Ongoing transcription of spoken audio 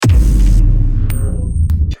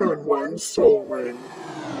one soul ring.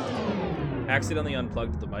 Accidentally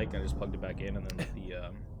unplugged the mic and I just plugged it back in, and then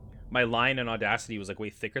my line in Audacity was like way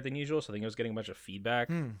thicker than usual, so I think I was getting a bunch of feedback.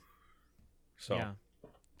 So Yeah.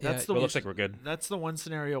 Yeah, That's but it looks like we're good. That's the one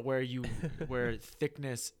scenario where where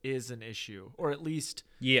thickness is an issue, or at least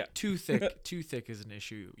Yeah. too thick. Too thick is an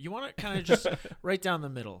issue. You want to kind of just right down the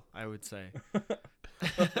middle, I would say.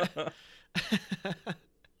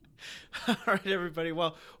 All right, everybody.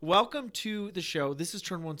 Well, welcome to the show. This is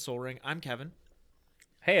Turn One Soul Ring. I'm Kevin,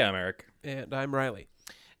 Hey, I'm Eric. And I'm Riley.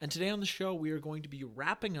 and today on the show we are going to be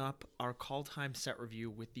wrapping up our Call Time set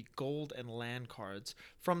review with the gold and land cards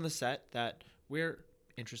from the set that we're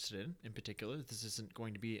interested in particular. This isn't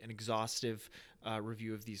going to be an exhaustive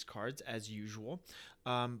review of these cards as usual.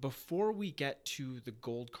 Before we get to the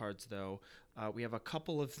gold cards, though, we have a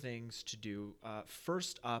couple of things to do.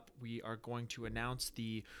 First up, we are going to announce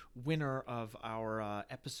the winner of our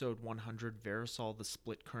episode 100 Verisol the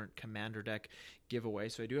Split Current Commander Deck giveaway.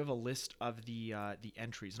 So I do have a list of the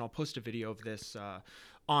entries, and I'll post a video of this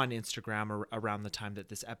on Instagram around the time that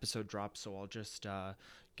this episode drops. So I'll just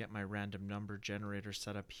get my random number generator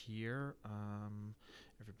set up here.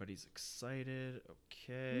 Everybody's excited.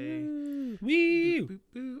 Okay. Wee! Boop, boop,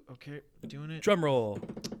 boop. Okay, doing it. Drum roll.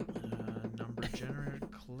 Number generator,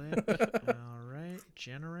 click. All right,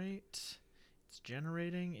 generate. It's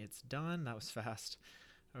generating. It's done. That was fast.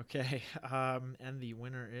 Okay, and the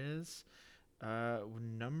winner is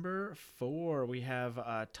number 4. We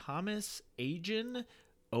have Thomas Agen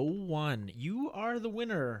 01. You are the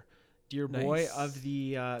winner, dear boy, Nice. of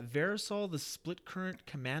the Verisol the Split Current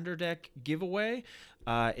Commander Deck giveaway.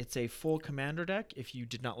 It's a full Commander deck. If you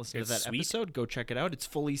did not listen It's to that sweet. episode, go check it out. It's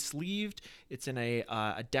fully sleeved. It's in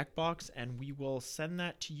a deck box, and we will send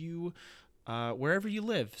that to you wherever you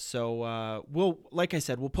live. So like I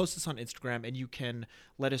said, we'll post this on Instagram, and you can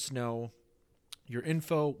let us know your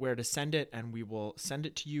info, where to send it, and we will send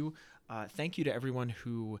it to you. Thank you to everyone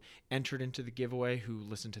who entered into the giveaway, who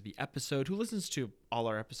listened to the episode, who listens to all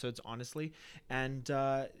our episodes, honestly. And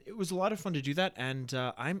it was a lot of fun to do that, and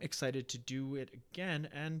I'm excited to do it again.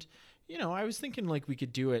 And, you know, I was thinking like we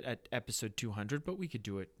could do it at episode 200, but we could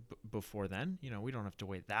do it before then. You know, we don't have to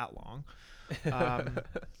wait that long.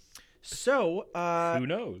 So, Who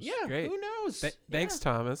knows? yeah, Great. who knows? Thanks,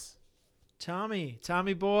 Thomas. Tommy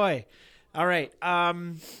boy. All right.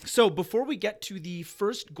 So before we get to the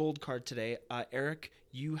first gold card today, Eric,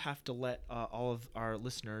 you have to let all of our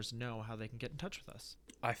listeners know how they can get in touch with us.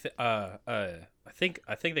 I think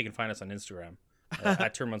they can find us on Instagram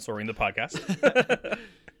at Turn One Soul Ring the podcast.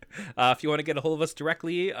 If you want to get a hold of us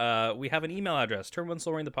directly, we have an email address,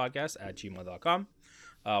 turnonesoulringthepodcast@gmail.com.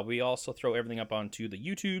 We also throw everything up onto the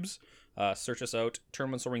YouTubes. Search us out. Turn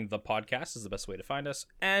One Soul Ring the podcast is the best way to find us,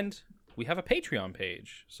 and we have a Patreon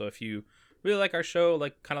page. So if you really like our show,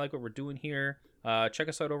 kind of like what we're doing here, check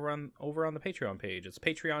us out over on the Patreon page. It's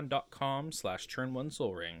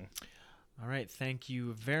patreon.com/turn1soulring. All right. Thank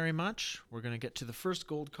you very much. We're going to get to the first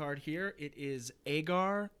gold card here. It is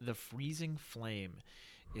Agar the Freezing Flame.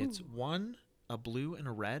 It's 1, a blue, and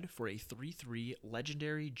a red for a 3/3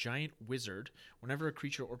 legendary giant wizard. Whenever a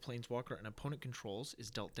creature or planeswalker an opponent controls is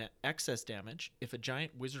dealt excess damage, if a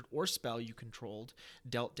giant wizard or spell you controlled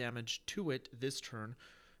dealt damage to it this turn,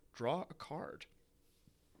 draw a card.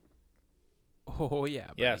 Oh yeah.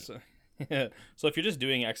 Buddy. Yeah. So, so if you're just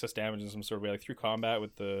doing excess damage in some sort of way, like through combat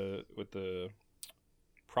with the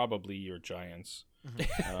probably your giants.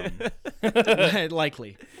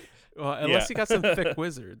 Likely. Well, unless Yeah. you got some thick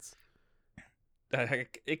wizards.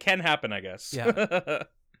 It can happen, I guess. Yeah.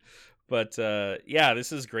 But yeah,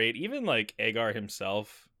 this is great. Even like Agar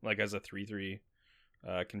himself, like as a 3/3,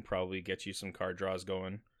 can probably get you some card draws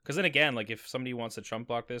going. Because then again, like if somebody wants to chump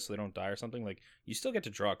block this so they don't die or something, like you still get to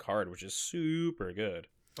draw a card, which is super good.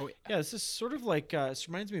 Oh Yeah, this is sort of like this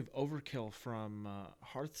reminds me of Overkill from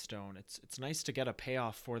Hearthstone. It's nice to get a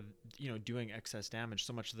payoff for doing excess damage.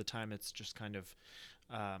 So much of the time, it's just kind of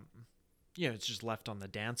it's just left on the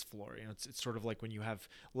dance floor. It's sort of like when you have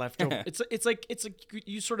leftover. it's like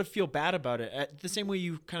you sort of feel bad about it. The same way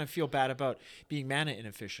you kind of feel bad about being mana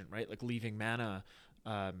inefficient, right? Like leaving mana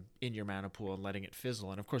in your mana pool and letting it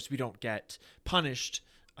fizzle. And of course, we don't get punished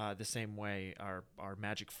the same way our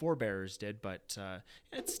Magic forebearers did, but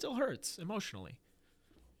it still hurts emotionally.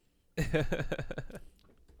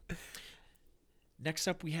 Next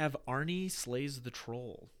up, we have Arnie Slays the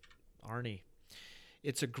Troll. Arnie.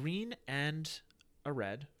 It's a green and a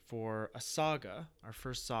red for a saga, our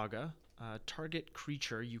first saga. target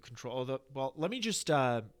creature you control. Let me just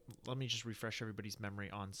refresh everybody's memory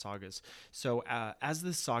on sagas. So as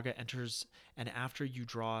this saga enters, and after your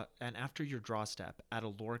draw step, add a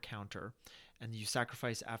lore counter, and you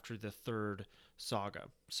sacrifice after the third saga.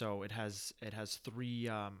 So it has three.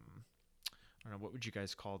 I don't know, what would you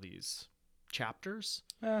guys call these? Chapters?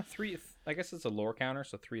 Three. I guess it's a lore counter,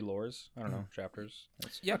 so 3 lores. I don't know, chapters.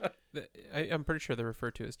 Yeah, I'm pretty sure they're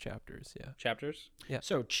referred to as chapters. Yeah, chapters. Yeah.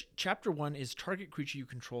 So chapter 1 is target creature you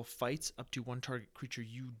control fights up to 1 target creature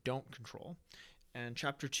you don't control. And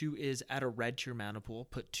chapter 2 is add a red to your mana pool,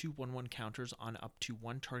 put 2 1/1 counters on up to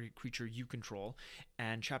 1 target creature you control.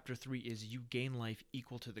 And chapter 3 is you gain life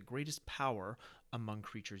equal to the greatest power among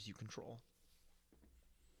creatures you control.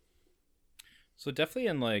 So definitely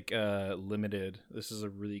in like limited, this is a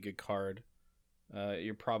really good card.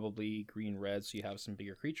 You're probably green red, so you have some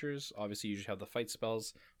bigger creatures. Obviously, you usually have the fight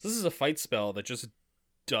spells. So this is a fight spell that just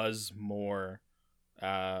does more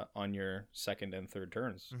on your second and third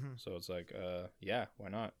turns. Mm-hmm. So it's like, yeah, why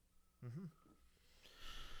not? Mm-hmm.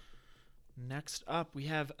 Next up, we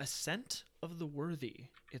have Ascent of the Worthy.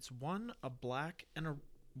 It's 1, a black, and a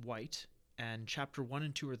white. And chapter 1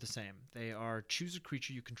 and 2 are the same. They are choose a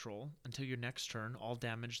creature you control. Until your next turn, all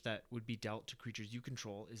damage that would be dealt to creatures you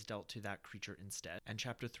control is dealt to that creature instead. And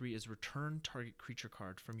chapter 3 is return target creature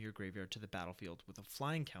card from your graveyard to the battlefield with a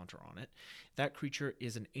flying counter on it. That creature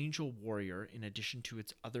is an angel warrior in addition to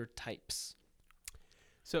its other types.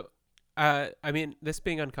 So, I mean, this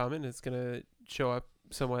being uncommon, it's going to show up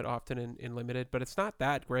somewhat often in limited, but it's not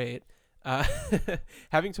that great.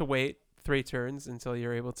 Having to wait 3 turns until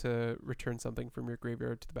you're able to return something from your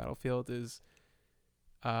graveyard to the battlefield is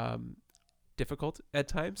difficult at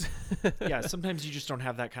times. Yeah, sometimes you just don't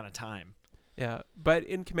have that kind of time. Yeah, but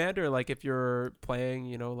in Commander, like if you're playing,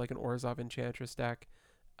 you know, like an Orzhov Enchantress deck,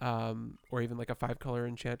 or even like a 5-color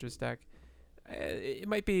Enchantress deck, it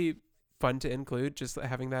might be fun to include just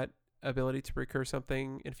having that ability to recur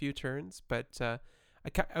something in a few turns. But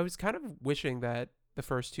I was kind of wishing that the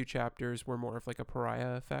first 2 chapters were more of like a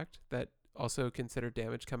pariah effect that also considered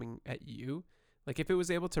damage coming at you. Like if it was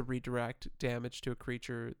able to redirect damage to a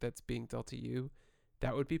creature that's being dealt to you,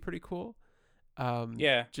 that would be pretty cool.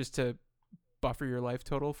 Yeah. Just to buffer your life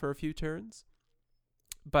total for a few turns.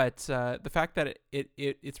 But the fact that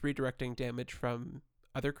it's redirecting damage from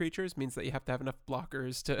other creatures means that you have to have enough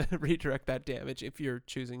blockers to redirect that damage if you're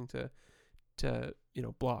choosing to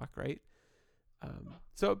block, right?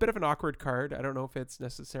 So a bit of an awkward card. I don't know if it's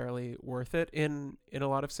necessarily worth it in a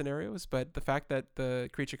lot of scenarios, but the fact that the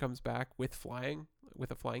creature comes back with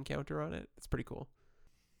a flying counter on it, it's pretty cool.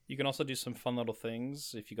 You can also do some fun little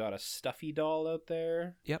things. If you got a stuffy doll out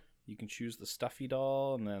there, yep, you can choose the stuffy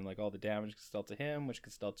doll, and then like all the damage gets dealt to him, which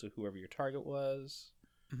gets dealt to whoever your target was.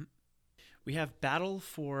 Mm-hmm. We have Battle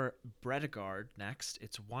for Bredegard next.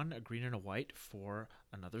 It's 1, a green and a white for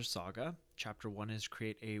another saga. Chapter 1 is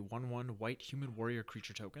create a 1/1 white human warrior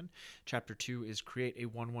creature token. Chapter 2 is create a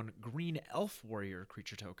 1/1 green elf warrior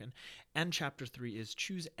creature token. And chapter 3 is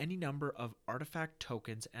choose any number of artifact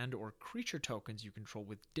tokens and or creature tokens you control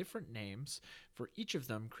with different names. For each of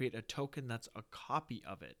them, create a token that's a copy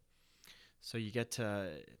of it. So you get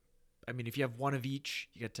to, if you have one of each,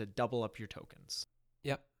 you get to double up your tokens.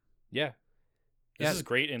 Yep. Yeah. This is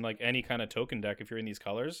great in like any kind of token deck. If you're in these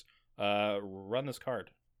colors, run this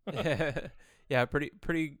card. Yeah,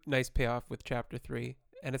 pretty nice payoff with chapter 3,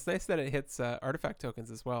 and it's nice that it hits artifact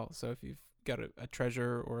tokens as well. So if you've got a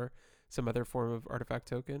treasure or some other form of artifact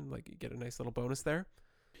token, like you get a nice little bonus there.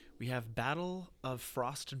 We have Battle of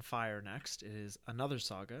Frost and Fire next. It is another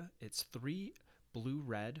saga. It's 3 blue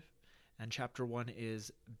red, and chapter 1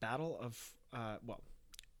 is Battle of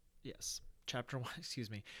Chapter 1,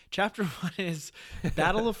 Chapter 1 is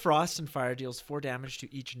Battle of Frost and Fire deals 4 damage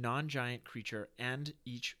to each non-giant creature and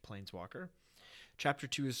each planeswalker. Chapter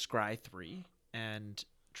 2 is Scry 3, and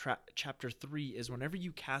Chapter 3 is whenever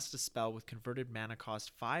you cast a spell with converted mana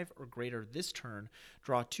cost 5 or greater this turn,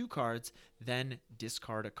 draw 2 cards, then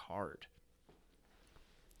discard a card.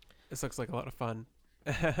 This looks like a lot of fun.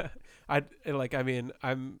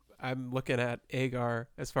 I'm looking at Agar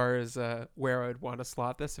as far as where I would want to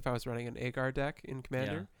slot this if I was running an Agar deck in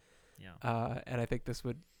Commander. Yeah. And I think this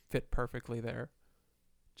would fit perfectly there.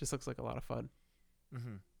 Just looks like a lot of fun.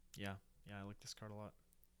 Mm-hmm. Yeah, I like this card a lot.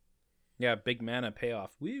 Yeah, big mana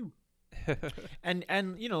payoff. Woo! and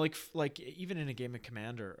like even in a game of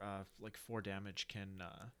Commander, like 4 damage can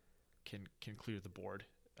clear the board.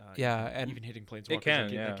 Even hitting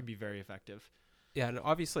planeswalkers, that can be very effective. Yeah, and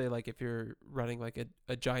obviously, like if you're running like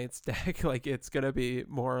a Giants deck, like it's gonna be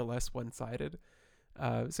more or less one-sided.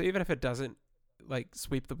 So even if it doesn't like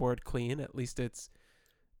sweep the board clean, at least it's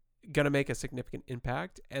gonna make a significant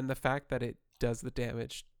impact, and the fact that it does the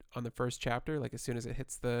damage on the first chapter, like as soon as it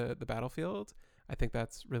hits the battlefield, I think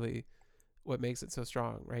that's really what makes it so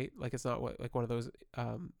strong, right? Like it's not like one of those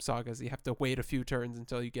sagas you have to wait a few turns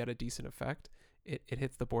until you get a decent effect. It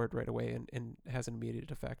hits the board right away and has an immediate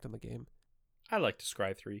effect on the game. I like to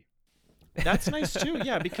Scry 3. That's nice too,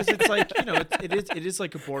 yeah, because it's like, you know, it is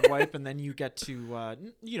like a board wipe, and then you get to,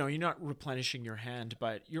 you know, you're not replenishing your hand,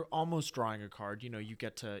 but you're almost drawing a card. You know, you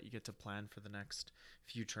get to plan for the next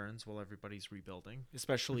few turns while everybody's rebuilding,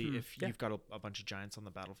 especially if you've got a bunch of giants on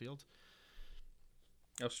the battlefield.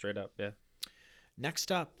 Oh, straight up, yeah.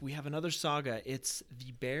 Next up, we have another saga. It's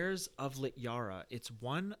the Bears of Lityara. It's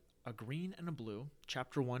a green and a blue.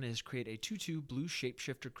 Chapter 1 is create a 2/2 blue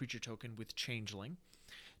shapeshifter creature token with Changeling.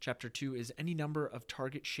 Chapter 2 is any number of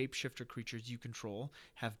target shapeshifter creatures you control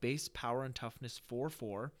have base power and toughness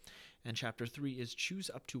 4/4. And Chapter 3 is choose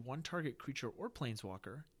up to one target creature or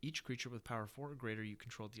planeswalker. Each creature with power 4 or greater you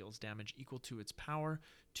control deals damage equal to its power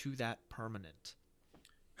to that permanent.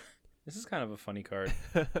 This is kind of a funny card.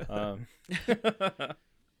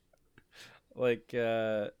 Like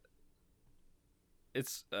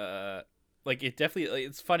it's like it definitely, like,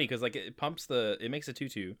 it's funny because like it makes a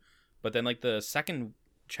 2/2, but then like the second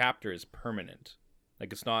chapter is permanent.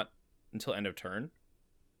 Like it's not until end of turn.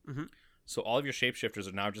 So all of your shapeshifters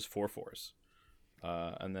are now just 4/4s.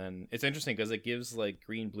 And then it's interesting because it gives like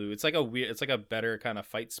green blue. It's like a better kind of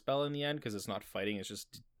fight spell in the end because it's not fighting. It's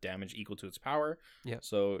just damage equal to its power. Yeah.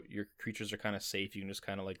 So your creatures are kind of safe. You can just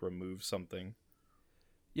kind of like remove something.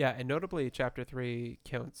 Yeah, and notably, Chapter 3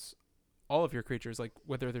 counts all of your creatures, like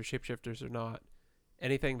whether they're shapeshifters or not.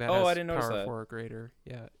 Anything that has I didn't notice power that. 4 or greater,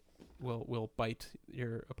 will bite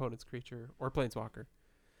your opponent's creature or planeswalker.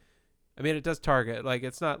 I mean, it does target. Like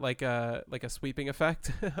it's not like a sweeping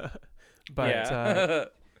effect,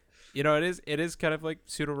 but you know, it is kind of like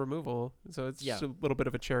pseudo removal. So it's just a little bit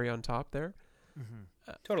of a cherry on top there.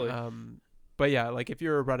 Totally. But yeah, like if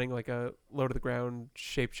you're running like a low to the ground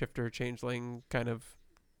shapeshifter changeling kind of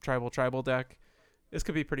tribal deck, this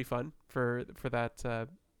could be pretty fun for that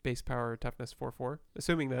base power toughness 4/4,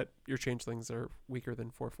 assuming that your changelings are weaker than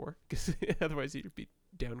 4/4, because otherwise you'd be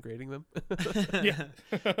downgrading them. Yeah.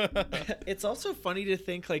 It's also funny to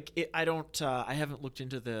think like I haven't looked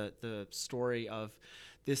into the story of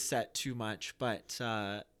this set too much, but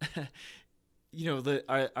you know,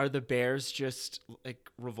 are the bears just like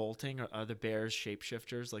revolting, or are the bears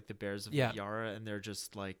shapeshifters like the Bears of Lityara, and they're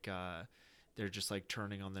just like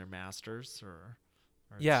turning on their masters, or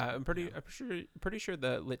yeah, I'm pretty sure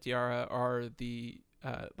the Lityara are the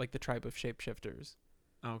like the tribe of shapeshifters.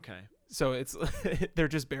 Okay. So it's they're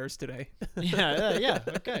just bears today. Yeah.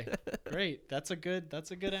 Okay. Great. That's a good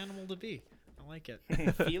animal to be. I like it.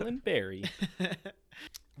 Feeling berry.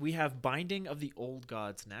 We have Binding of the Old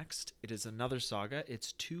Gods next. It is another saga.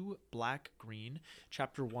 It's 2 black-green.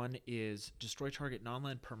 Chapter 1 is destroy target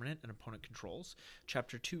non-land permanent and opponent controls.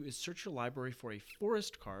 Chapter 2 is search your library for a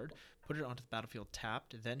forest card, put it onto the battlefield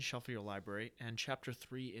tapped, then shuffle your library. And Chapter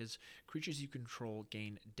 3 is creatures you control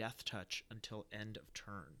gain Death Touch until end of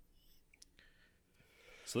turn.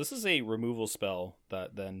 So this is a removal spell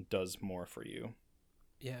that then does more for you.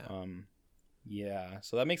 Yeah. Yeah,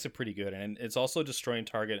 so that makes it pretty good, and it's also destroying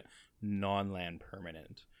target non-land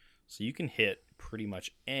permanent, so you can hit pretty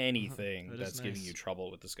much anything that's giving you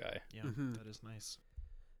trouble with this guy. Yeah, that is nice.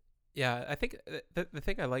 Yeah, I think the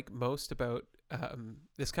thing I like most about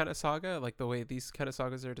this kind of saga, like the way these kind of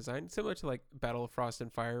sagas are designed, similar to like Battle of Frost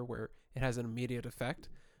and Fire, where it has an immediate effect.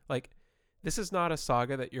 Like this is not a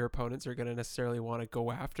saga that your opponents are going to necessarily want to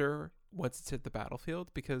go after once it's hit the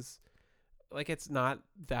battlefield, because like it's not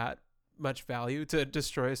that much value to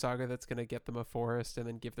destroy a saga that's going to get them a forest and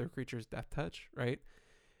then give their creatures Death Touch, right?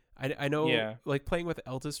 I know, like playing with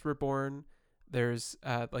Eldest Reborn, there's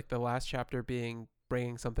like the last chapter being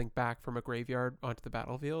bringing something back from a graveyard onto the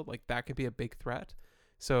battlefield. Like that could be a big threat.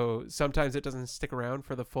 So sometimes it doesn't stick around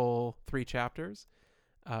for the full 3 chapters.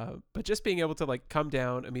 But just being able to like come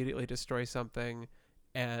down, immediately destroy something,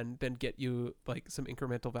 and then get you like some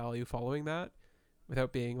incremental value following that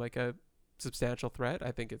without being like a substantial threat,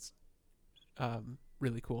 I think it's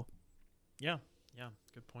really cool. Yeah,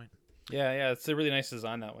 good point. Yeah, it's a really nice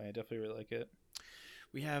design that way. I definitely really like it.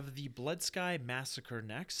 We have the Bloodsky Massacre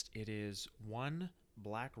next. It is 1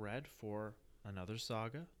 black-red for another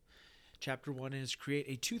saga. Chapter 1 is create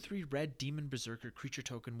a 2/3 red demon berserker creature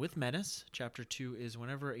token with menace. Chapter 2 is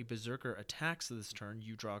whenever a berserker attacks this turn,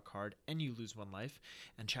 you draw a card and you lose 1 life.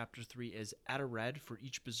 And Chapter 3 is add a red for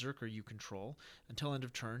each berserker you control. Until end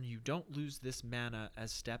of turn, you don't lose this mana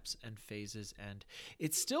as steps and phases end.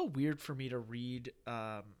 It's still weird for me to read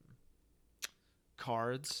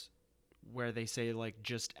cards where they say like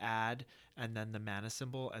just add and then the mana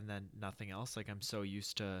symbol and then nothing else. Like I'm so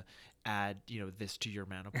used to add, this to your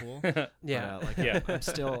mana pool. Yeah. But, Yeah.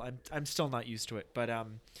 I'm still not used to it. But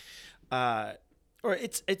or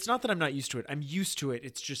it's not that I'm not used to it. I'm used to it.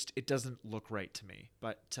 It's just it doesn't look right to me.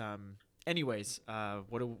 But anyways,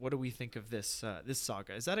 what do we think of this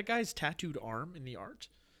saga? Is that a guy's tattooed arm in the art?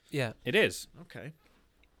 Yeah. It is. Okay.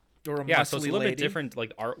 Or a Yeah, so it's a muscly little bit lady? different,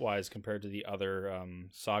 like art-wise, compared to the other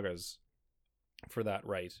sagas for that,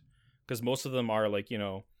 right? Because most of them are like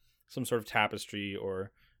some sort of tapestry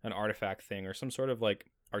or an artifact thing or some sort of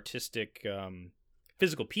like artistic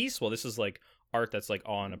physical piece. Well, this is like art that's like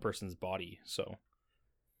on a person's body, so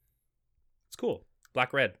it's cool.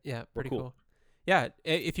 Black red. Yeah, We're pretty cool. cool. Yeah,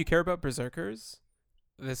 if you care about berserkers,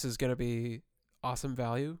 this is gonna be awesome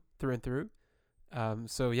value through and through.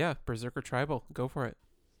 So yeah, Berserker Tribal, go for it.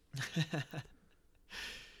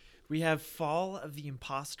 We have Fall of the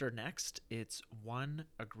Imposter next. It's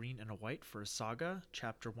a green and a white for a saga.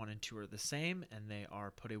 Chapter 1 and 2 are the same, and they are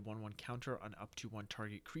put a 1/1 counter on up to one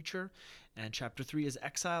target creature. And Chapter 3 is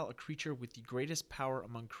exile a creature with the greatest power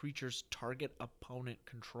among creatures target opponent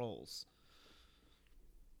controls.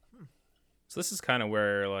 So this is kind of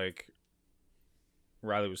where like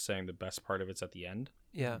Riley was saying the best part of it's at the end.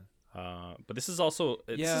 Yeah. But this is also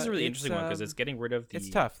this is a really interesting one because it's getting rid of the it's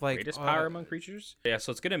tough. Like greatest power among creatures. Yeah,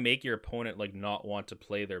 so it's gonna make your opponent like not want to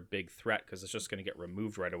play their big threat because it's just gonna get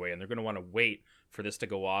removed right away, and they're gonna want to wait for this to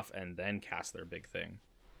go off and then cast their big thing.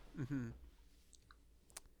 Mm-hmm.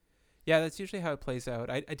 Yeah, that's usually how it plays out.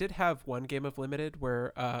 I did have one game of Limited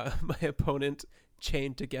where my opponent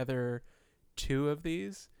chained together 2 of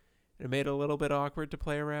these. It made it a little bit awkward to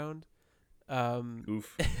play around.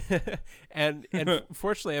 Oof. and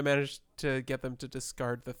fortunately, I managed to get them to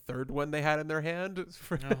discard the third one they had in their hand.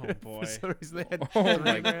 For, Oh, boy. for some reason they had Oh 3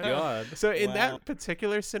 my in their hand. god. So in Wow. that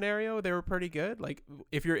particular scenario, they were pretty good. Like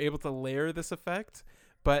if you're able to layer this effect,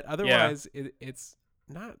 but otherwise, it's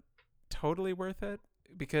not totally worth it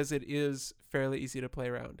because it is fairly easy to play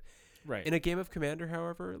around. Right. In a game of Commander,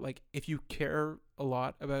 however, like if you care a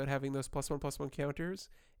lot about having those +1/+1 counters,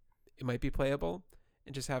 it might be playable.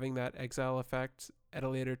 And just having that exile effect at a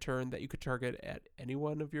later turn that you could target at any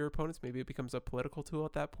one of your opponents, maybe it becomes a political tool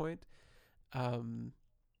at that point. I don't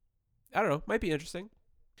know, might be interesting.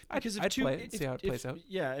 Because I'd play it and see how it plays out.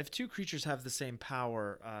 Yeah, if 2 creatures have the same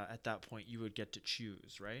power, at that point you would get to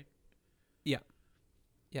choose, right? Yeah.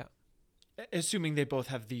 Assuming they both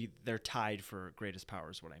have they're tied for greatest power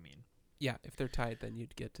is what I mean. Yeah, if they're tied, then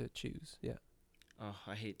you'd get to choose. Yeah. Oh,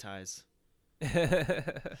 I hate ties.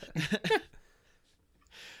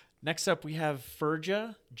 Next up, we have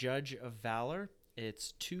Furja, Judge of Valor.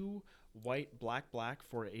 It's 2 white, black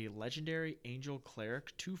for a legendary angel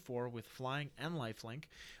cleric, 2/4 with flying and lifelink.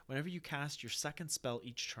 Whenever you cast your second spell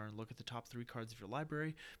each turn, look at the top 3 cards of your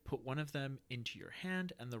library, put one of them into your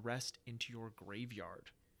hand, and the rest into your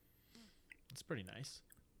graveyard. It's pretty nice.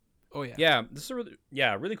 Oh yeah. Yeah, this is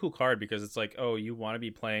a really cool card because it's like, oh, you want to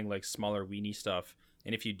be playing like smaller weenie stuff,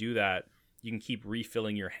 and if you do that, you can keep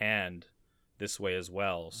refilling your hand this way as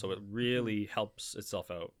well. So it really helps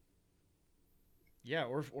itself out. Yeah,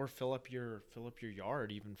 or fill up your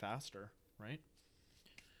yard even faster, right?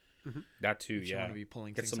 That too, If you yeah. want to be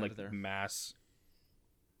pulling Get things some out like of there. mass.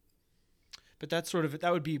 But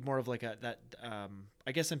that would be more of like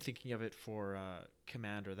I guess I'm thinking of it for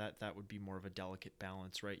Commander. That would be more of a delicate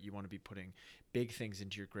balance, right? You want to be putting big things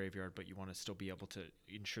into your graveyard, but you want to still be able to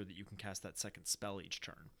ensure that you can cast that second spell each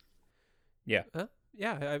turn. Yeah.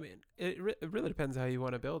 Yeah, I mean, it really depends how you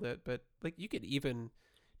want to build it, but like you could even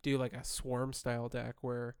do like a swarm style deck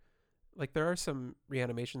where like there are some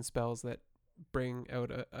reanimation spells that bring out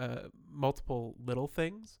a multiple little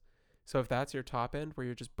things. So if that's your top end where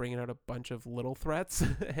you're just bringing out a bunch of little threats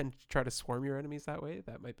and try to swarm your enemies that way,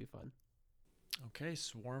 that might be fun. Okay,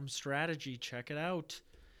 Swarm Strategy. Check it out.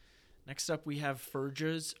 Next up, we have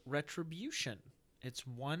Furja's Retribution. It's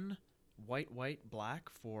 1 white, black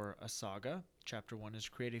for a saga. Chapter 1 is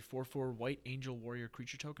create a 4/4 white angel warrior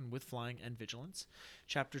creature token with flying and vigilance.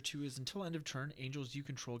 Chapter 2 is until end of turn, angels you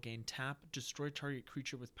control gain tap, destroy target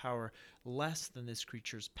creature with power less than this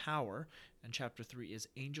creature's power. And Chapter 3 is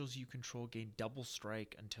angels you control gain double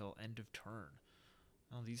strike until end of turn.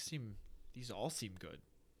 Oh, these all seem good.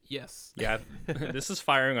 Yes. Yeah, this is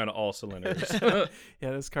firing on all cylinders.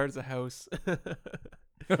 Yeah, this card's a house.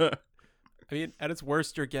 I mean, at its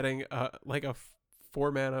worst, you're getting like a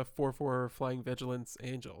 4-mana 4/4 flying vigilance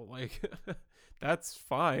angel. Like that's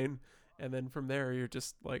fine. And then from there, you're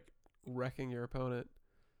just like wrecking your opponent.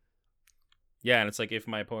 Yeah, and it's like if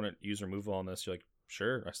my opponent used removal on this, you're like,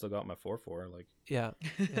 sure, I still got my 4/4. Like, Yeah.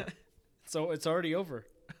 So it's already over.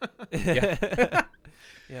 Yeah.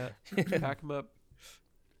 Yeah. Pack them up.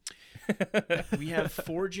 We have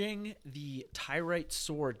forging the Tyrite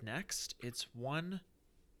sword next. It's 1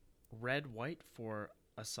 red white for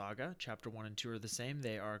a saga. Chapter 1 and 2 are the same.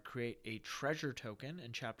 They are create a treasure token,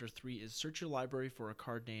 and chapter 3 is search your library for a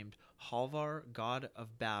card named Halvar, God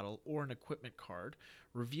of Battle, or an equipment card.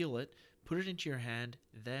 Reveal it, put it into your hand,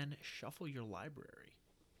 then shuffle your library.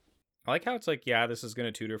 I like how it's like, yeah, this is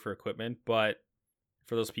going to tutor for equipment, but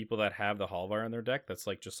for those people that have the Halvar in their deck, that's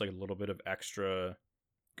like just like a little bit of extra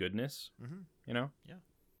goodness, you know?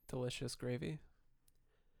 Delicious gravy.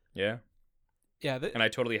 Yeah. Yeah. And I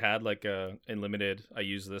totally had like in limited, I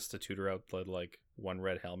used this to tutor out the like 1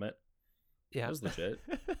 red helmet. Yeah. That was legit.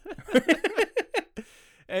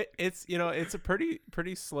 It's it's a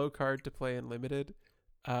pretty slow card to play in limited,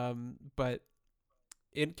 but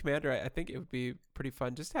in Commander I think it would be pretty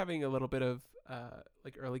fun just having a little bit of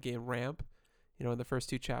like early game ramp, in the first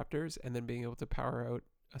 2 chapters, and then being able to power out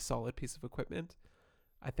a solid piece of equipment.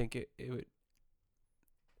 I think it would,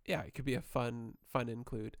 yeah, it could be a fun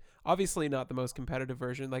include. Obviously not the most competitive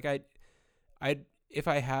version. Like I'd if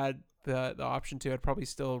I had the option to, I'd probably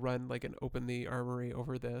still run like an Open the Armory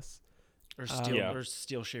over this. Or Yeah. or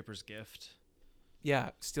Steel Shaper's Gift.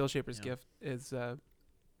 Yeah, Steel Shaper's Yeah. Gift is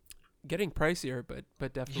getting pricier,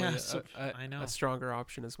 but definitely I know. a stronger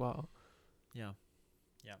option as well. Yeah.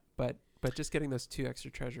 But just getting those 2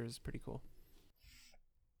 extra treasures is pretty cool.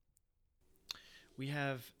 We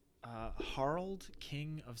have Harald,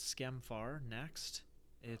 King of Skemfar, next.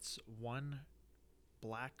 It's 1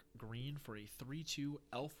 black green for a 3/2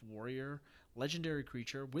 elf warrior legendary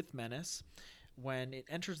creature with menace. When it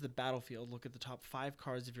enters the battlefield, look at the top 5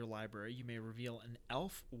 cards of your library. You may reveal an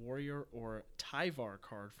elf, warrior, or Tyvar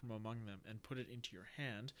card from among them and put it into your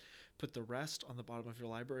hand. Put the rest on the bottom of your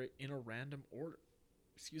library in a random order.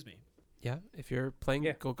 Excuse me. Yeah, if you're playing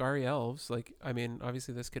Yeah. Golgari Elves, like, I mean,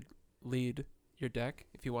 obviously this could lead your deck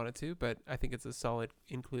if you wanted to, but I think it's a solid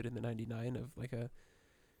include in the 99 of like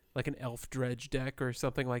an Elf Dredge deck or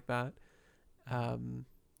something like that.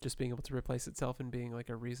 Just being able to replace itself and being like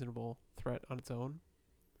a reasonable threat on its own.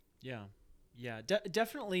 Yeah.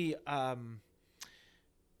 Definitely.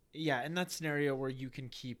 Yeah, in that scenario where you can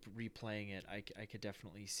keep replaying it, I could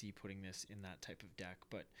definitely see putting this in that type of deck.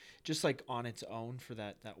 But just like on its own for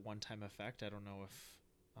that one-time effect, I don't know if.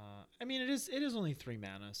 I mean, it is only 3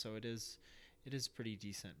 mana, so it is pretty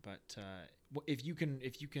decent. But if you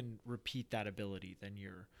can repeat that ability, then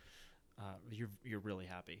you're really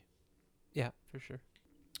happy. Yeah, for sure.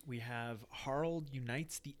 We have Harald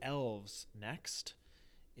Unites the Elves next.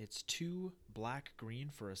 It's 2 black green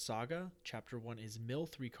for a saga. Chapter 1 is mill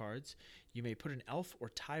 3 cards. You may put an elf or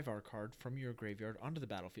Tyvar card from your graveyard onto the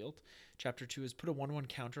battlefield. Chapter 2 is put a 1/1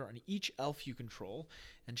 counter on each elf you control.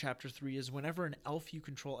 And Chapter 3 is whenever an elf you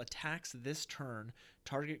control attacks this turn,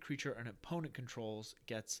 target creature an opponent controls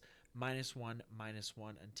gets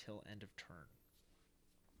 -1/-1 until end of turn.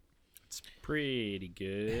 It's pretty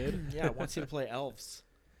good. Yeah, it wants you to play elves.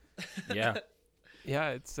 Yeah. Yeah,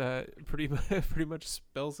 it's pretty much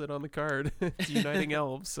spells it on the card. It's uniting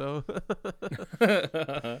elves, so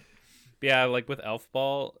Yeah, like with Elf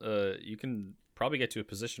Ball, you can probably get to a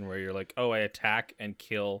position where you're like, oh, I attack and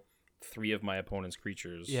kill 3 of my opponent's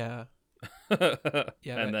creatures. yeah.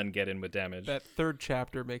 And then get in with damage. That 3rd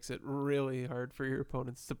chapter makes it really hard for your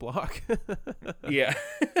opponents to block. Yeah.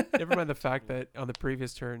 Never mind the fact that on the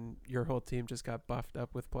previous turn your whole team just got buffed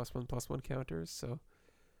up with +1/+1 counters, so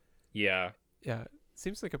Yeah. yeah,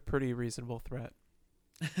 seems like a pretty reasonable threat.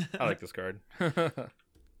 I like this card.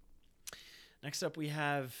 Next up, we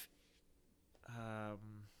have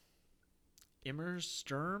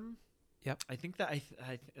Immersturm. Yep. I think that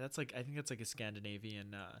that's like a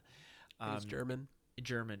Scandinavian. It's German.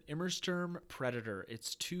 German Immersturm Predator.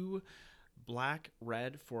 It's 2 black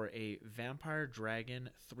red for a vampire dragon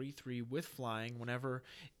 3/3 with flying. Whenever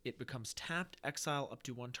it becomes tapped, exile up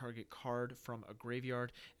to 1 target card from a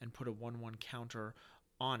graveyard and put a 1/1 counter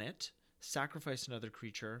on it. Sacrifice another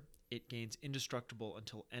creature. It gains indestructible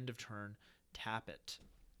until end of turn. Tap it.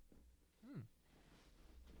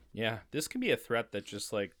 Yeah, this can be a threat that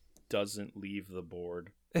just like doesn't leave the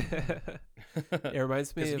board. It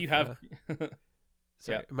reminds me 'Cause of if you have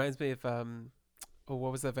sorry, Yeah. it reminds me of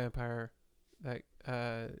what was that vampire that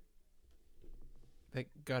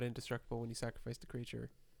got indestructible when you sacrificed a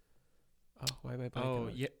creature? Oh, why am I blanking? Oh, on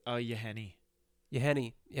it? yeah, Yeheni.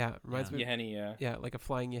 Yeheni. Yeah, reminds me. Yeheni, yeah. Yeah, like a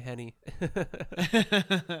flying Yeheni.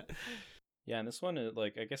 Yeah, and this one,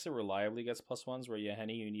 like, I guess it reliably gets +1s, where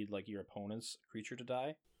Yeheni, you need, like, your opponent's creature to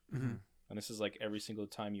die. Mhm. And this is, like, every single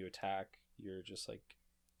time you attack, you're just, like,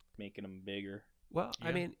 making them bigger. Well, I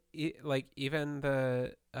Yeah. mean, like even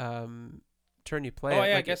the turn you play Oh it,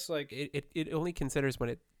 yeah, I like guess like it only considers when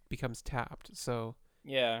it becomes tapped. So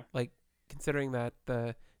yeah. like considering that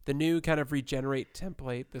the new kind of regenerate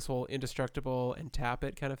template, this whole indestructible and tap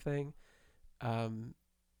it kind of thing,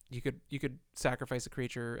 you could sacrifice a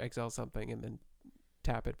creature, exile something, and then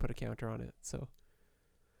tap it, put a counter on it. So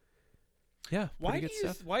yeah, Why pretty do good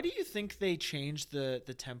you stuff. why do you think they changed the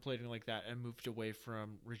templating like that and moved away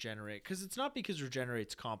from regenerate? Because it's not because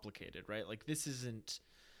regenerate's complicated, right? Like this isn't.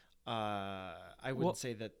 I wouldn't Well-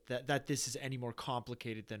 say that this is any more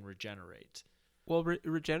complicated than regenerate. Well,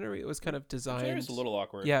 regenerate was kind of designed. It's a little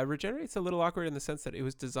awkward. Yeah, regenerate's a little awkward in the sense that it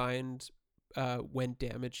was designed when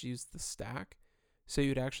damage used the stack, so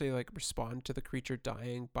you'd actually like respond to the creature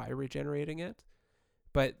dying by regenerating it.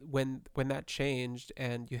 But when that changed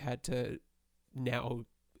and you had to now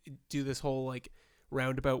do this whole like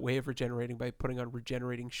roundabout way of regenerating by putting on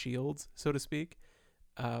regenerating shields, so to speak,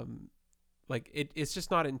 like it's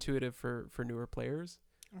just not intuitive for newer players.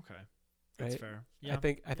 Okay, that's Right. fair. Yeah,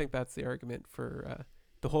 I think that's the argument for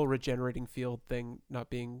the whole regenerating field thing not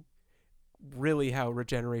being really how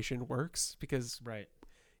regeneration works, because right.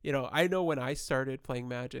 I know when I started playing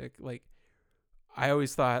Magic, like I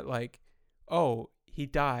always thought like, oh, he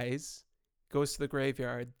dies, goes to the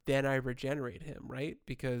graveyard, then I regenerate him, right?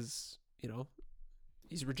 Because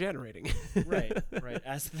he's regenerating. Right, right.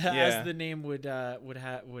 As the name would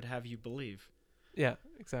have you believe. Yeah,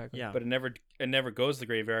 exactly. Yeah, But it never goes to the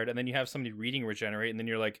graveyard, and then you have somebody reading regenerate, and then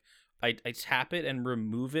you're like, I tap it and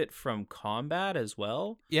remove it from combat as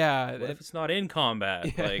well. Yeah. What if it's not in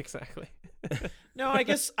combat? Yeah, Like exactly. no, I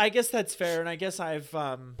guess that's fair, and I guess I've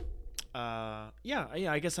I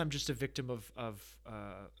guess I'm just a victim of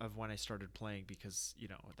when I started playing, because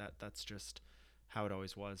that's just how it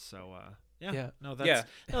always was. So Yeah. no, that's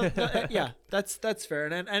Yeah. yeah, that's fair,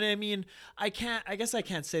 and I mean, I guess I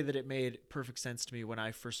can't say that it made perfect sense to me when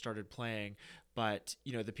I first started playing, but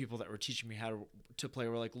the people that were teaching me how to play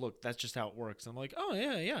were like, look, that's just how it works. I'm like, oh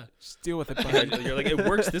yeah. Just deal with it, buddy. you're like, it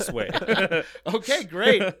works this way. Okay,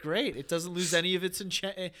 great. It doesn't lose any of its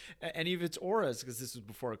any of its auras, because this was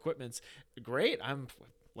before equipments. Great.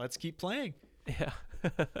 Let's keep playing. Yeah.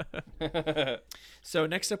 So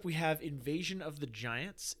next up we have Invasion of the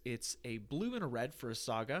Giants. It's a blue and a red for a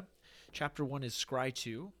saga. Chapter 1 is Scry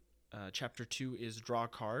 2. Chapter 2 is Draw a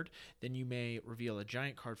Card. Then you may reveal a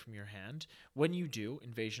giant card from your hand. When you do,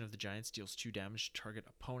 Invasion of the Giants deals 2 damage to target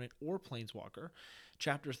opponent or planeswalker.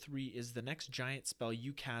 Chapter 3 is the next giant spell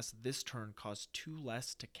you cast this turn costs 2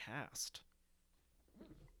 less to cast.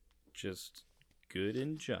 Just good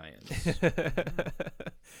in giants.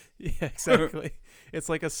 Yeah, exactly. It's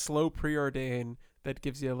like a slow preordain that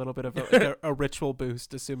gives you a little bit of a ritual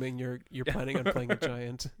boost, assuming you're planning on playing a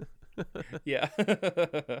giant. Yeah.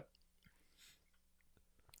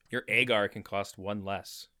 Your Agar can cost 1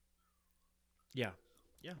 less. Yeah.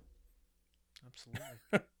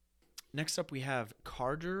 Absolutely. Next up we have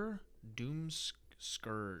Carder Doom's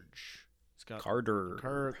Scourge. It's got Carder.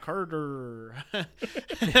 Carter.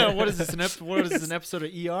 What is this? What is this, an episode of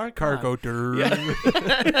ER? Come Cargo dur.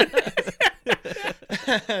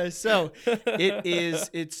 on. So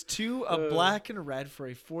it's 2 a black and a red for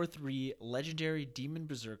a 4/3 legendary demon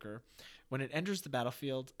berserker. When it enters the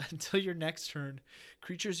battlefield, until your next turn,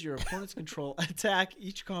 creatures your opponents control attack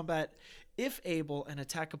each combat if able, and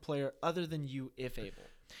attack a player other than you if able.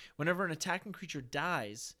 Whenever an attacking creature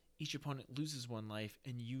dies, each opponent loses 1 life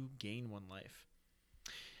and you gain 1 life.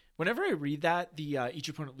 Whenever I read that, the each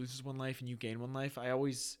opponent loses 1 life and you gain 1 life, it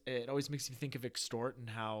always makes me think of Extort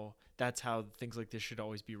and how that's how things like this should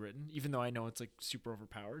always be written, even though I know it's like super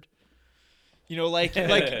overpowered. Like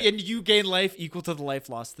and you gain life equal to the life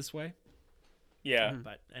lost this way. Yeah.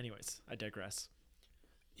 But anyways, I digress.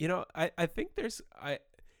 I think there's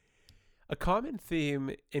a common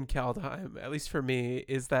theme in Kaldheim, at least for me,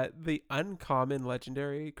 is that the uncommon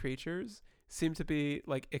legendary creatures seem to be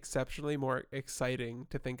like exceptionally more exciting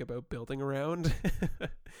to think about building around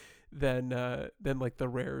than like the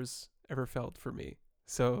rares ever felt for me.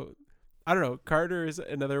 So I don't know. Carter is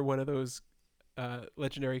another one of those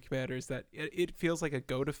legendary commanders that it feels like a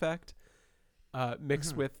goat effect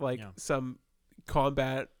mixed with like some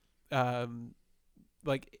combat.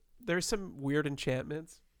 Like there's some weird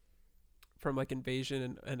enchantments from like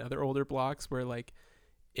Invasion and other older blocks where like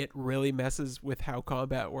it really messes with how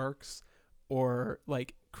combat works, or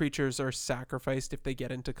like creatures are sacrificed if they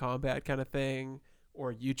get into combat kind of thing,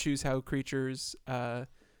 or you choose how creatures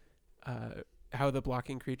how the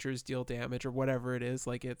blocking creatures deal damage or whatever it is.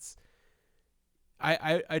 Like it's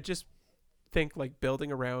I just think like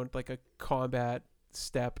building around like a combat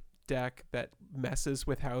step deck that messes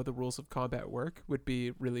with how the rules of combat work would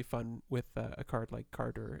be really fun with a card like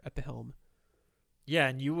Carter at the helm. Yeah,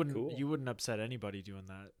 and you Cool. wouldn't upset anybody doing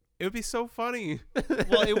that. It would be so funny.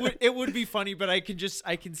 Well, it would be funny, but I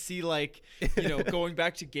can see, like, going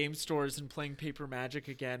back to game stores and playing Paper Magic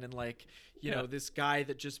again, and like, this guy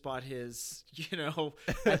that just bought his,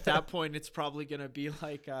 at that point it's probably gonna be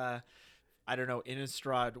like I don't know,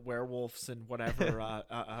 Innistrad werewolves and whatever,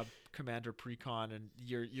 Commander Precon, and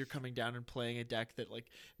you're coming down and playing a deck that like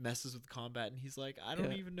messes with combat, and he's like, I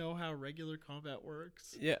don't even know how regular combat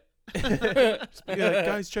works. Yeah. Just be like,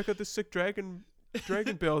 guys, check out this sick dragon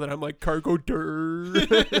build, and I'm like, cargo dur.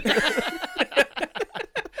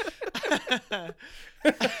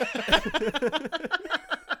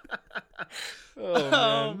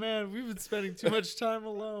 Oh man, we've been spending too much time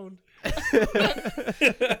alone.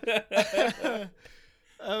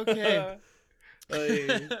 Okay.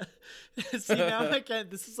 See, now I can't.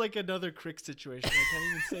 This is like another Crick situation. I can't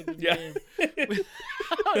even say the name.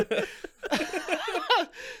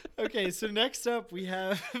 Okay, so next up we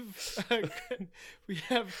have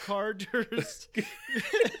Carter's.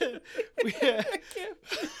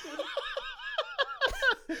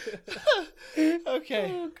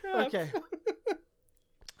 Okay. Okay.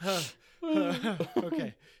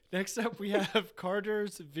 Okay. Next up, we have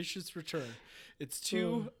Carter's Vicious Return. It's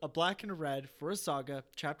 2, a black and a red for a saga.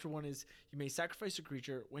 Chapter 1 is you may sacrifice a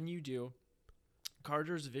creature. When you do,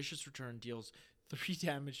 Carter's Vicious Return deals 3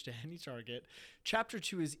 damage to any target. Chapter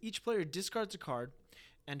 2 is each player discards a card.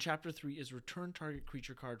 And Chapter 3 is return target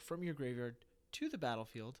creature card from your graveyard to the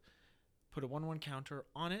battlefield. Put a 1/1 counter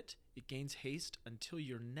on it. It gains haste until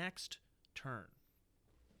your next turn.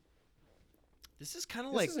 This is kind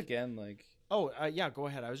of like... This is again like... Oh, yeah, go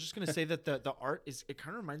ahead. I was just going to say that the art is... It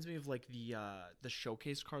kind of reminds me of like the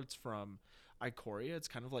showcase cards from Ikoria. It's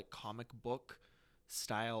kind of like comic book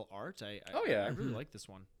style art. I really like this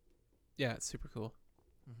one. Yeah, it's super cool.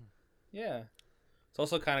 Yeah. It's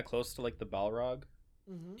also kind of close to like the Balrog.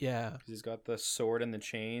 Yeah. Because he's got the sword and the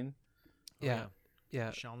chain. Yeah.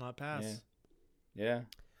 Yeah. Shall not pass. Yeah.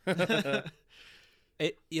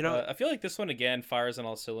 It, I feel like this one again fires on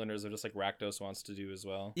all cylinders of just like Rakdos wants to do as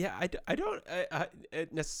well. Yeah, I don't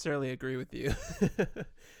necessarily agree with you.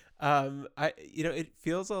 It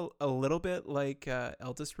feels a little bit like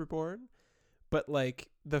Eldest Reborn, but like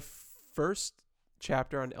the first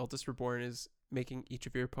chapter on Eldest Reborn is making each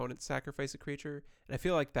of your opponents sacrifice a creature, and I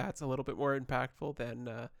feel like that's a little bit more impactful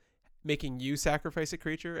than making you sacrifice a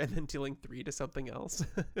creature and then dealing 3 to something else.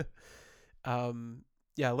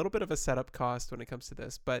 Yeah, a little bit of a setup cost when it comes to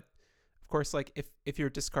this, but of course, like if you're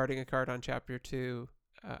discarding a card on chapter 2,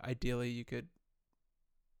 ideally you could,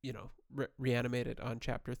 reanimate it on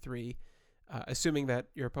chapter 3, assuming that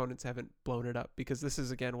your opponents haven't blown it up, because this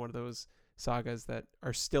is again one of those sagas that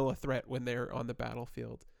are still a threat when they're on the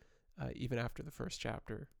battlefield, even after the first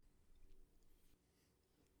chapter.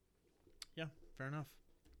 Yeah, fair enough.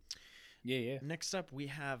 Yeah. Next up, we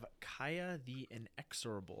have Kaya the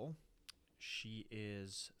Inexorable. She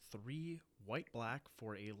is 3 white-black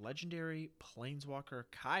for a legendary planeswalker,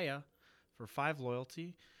 Kaya, for 5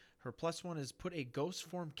 loyalty. Her +1 is put a ghost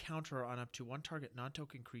form counter on up to 1 target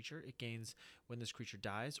non-token creature. It gains when this creature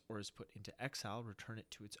dies or is put into exile. Return it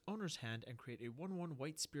to its owner's hand and create a 1/1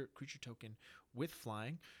 white spirit creature token with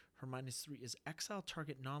flying. Her -3 is exile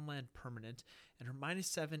target non-land permanent. And her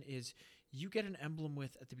 -7 is you get an emblem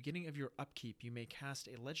with, at the beginning of your upkeep, you may cast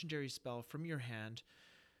a legendary spell from your hand,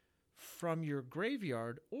 from your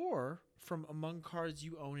graveyard, or from among cards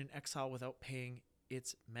you own in exile without paying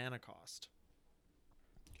its mana cost.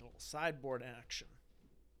 Get a little sideboard action.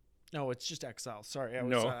 No, it's just exile. Sorry, I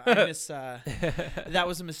was that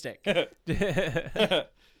was a mistake.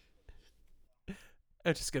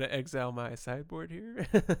 I'm just gonna exile my sideboard here.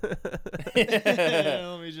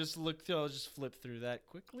 Let me just look through. I'll just flip through that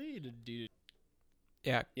quickly.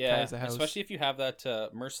 Yeah, Kaya's a house. Especially if you have that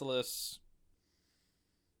merciless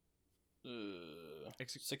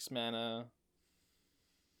 6 mana.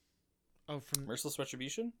 Oh, from Merciless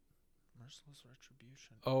Retribution. Merciless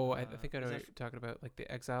Retribution. Oh, I think I know what you're talking about, like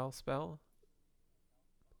the exile spell.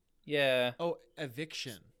 Yeah. Oh,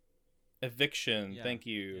 Eviction. Yeah. Thank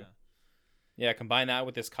you. Yeah, combine that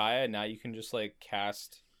with this Kaya, and now you can just like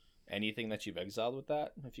cast anything that you've exiled with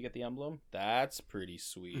that. If you get the emblem, that's pretty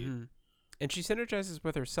sweet. Mm-hmm. And she synergizes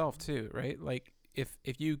with herself too, right? Like if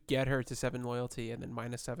you get her to 7 loyalty and then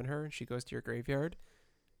 -7 her, and she goes to your graveyard,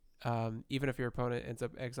 even if your opponent ends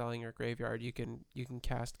up exiling your graveyard, you can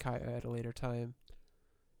cast Kaya at a later time.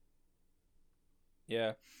 Yeah.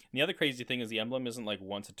 And the other crazy thing is the emblem isn't like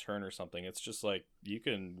once a turn or something. It's just like you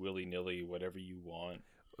can willy-nilly whatever you want.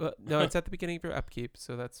 Well, no, it's at the beginning of your upkeep,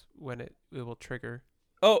 so that's when it will trigger.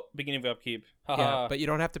 Oh, beginning of upkeep. Yeah, but you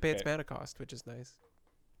don't have to pay its Okay. mana cost, which is nice.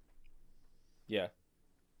 Yeah.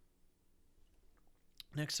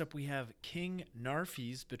 Next up, we have King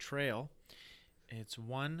Narfi's Betrayal. It's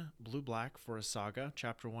 1 blue-black for a saga.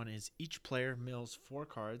 Chapter 1 is each player mills 4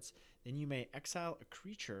 cards. Then you may exile a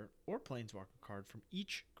creature or planeswalker card from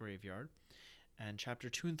each graveyard. And Chapter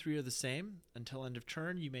 2 and 3 are the same. Until end of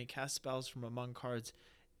turn, you may cast spells from among cards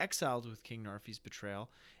exiled with King Narfi's Betrayal.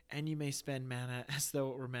 And you may spend mana as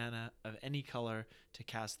though it were mana of any color to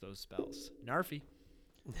cast those spells. Narfi.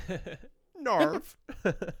 Narf.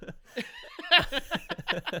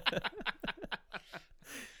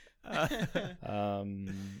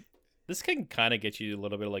 This can kind of get you a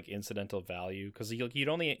little bit of like incidental value because you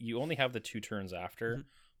only have the 2 turns after, Mhm.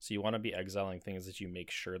 so you want to be exiling things that you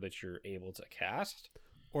make sure that you're able to cast.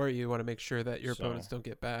 Or you want to make sure that your So- opponents don't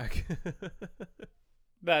get back.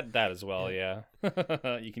 That as well, yeah.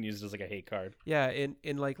 You can use it as like a hate card. Yeah,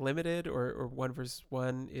 in like limited or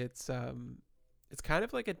 1v1, it's kind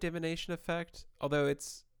of like a divination effect. Although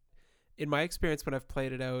it's, in my experience when I've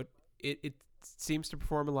played it out, it seems to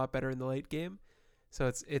perform a lot better in the late game. So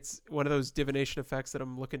it's one of those divination effects that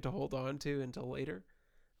I'm looking to hold on to until later.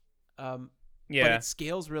 But Yeah, it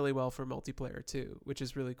scales really well for multiplayer too, which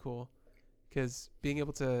is really cool. Because being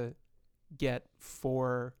able to get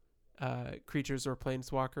 4 creatures or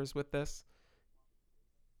planeswalkers with this,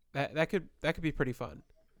 that could be pretty fun.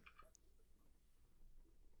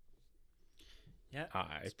 Yeah,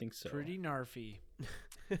 I think so. pretty Narfi.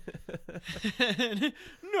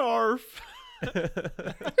 Narf.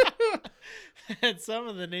 And some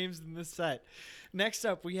of the names in this set. Next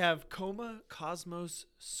up, we have Coma Cosmos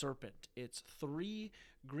Serpent. It's 3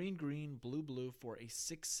 green, blue for a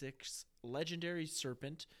 6/6 legendary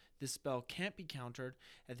serpent. This spell can't be countered.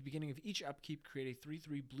 At the beginning of each upkeep, create a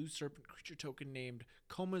 3/3 blue serpent creature token named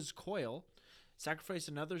Coma's Coil. Sacrifice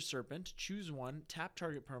another serpent, choose one, tap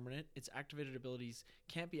target permanent. Its activated abilities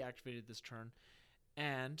can't be activated this turn.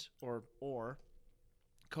 And, or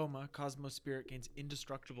Coma, Cosmos Spirit gains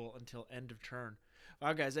indestructible until end of turn.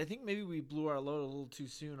 Wow, guys, I think maybe we blew our load a little too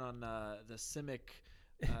soon on the Simic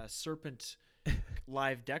Serpent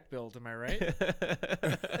live deck build. Am I right?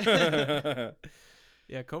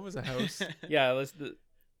 Yeah, Coma's a house. Yeah,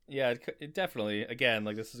 it definitely. Again,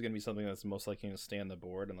 like this is gonna be something that's most likely gonna stay on the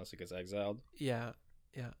board unless it gets exiled. Yeah.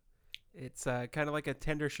 It's kind of like a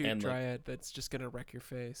tender shoot And, like- dryad that's just gonna wreck your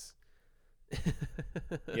face.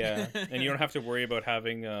 Yeah, and you don't have to worry about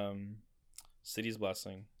having City's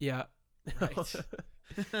Blessing. Yeah. Right.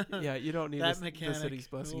 Yeah, you don't need That the mechanic. city's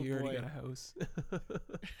blessing. Oh, You already boy. got a house.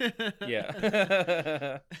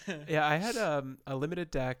 Yeah. Yeah, I had a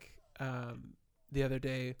limited deck the other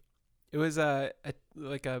day. It was a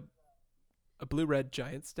blue red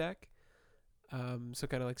giants deck. So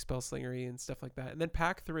kind of like Spellslingery and stuff like that. And then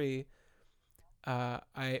pack 3,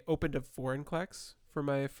 I opened a Vorinclex for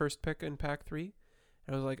my first pick in pack 3.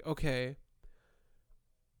 And I was like, okay,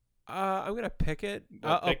 I'm gonna pick it.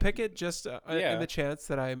 I'll pick it just Yeah. in the chance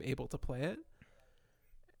that I'm able to play it.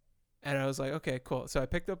 And I was like, okay, cool. So I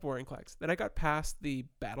picked up Vorinclex. Then I got past the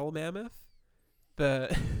Battle Mammoth,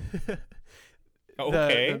 the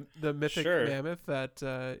Okay. the mythic Sure. mammoth that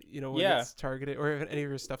when Yeah. it's targeted, or if any of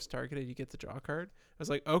your stuff's targeted, you get to draw a card. I was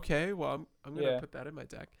like, okay, well I'm gonna Yeah. put that in my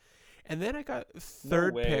deck. And then I got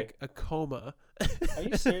third way. pick a Coma. Are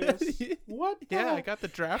you serious? What? the Yeah, I hell? got the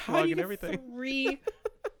draft How log do you and get everything.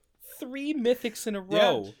 three mythics in a Yeah.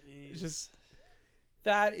 row? Just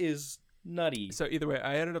That is nutty. so either way,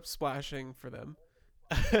 I ended up splashing for them.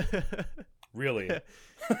 Really?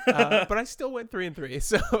 But I still went 3-3,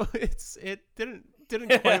 so it didn't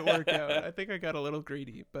quite work out. I think I got a little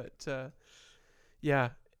greedy, but yeah,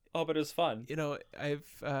 Oh, but it was fun. I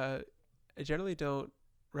generally don't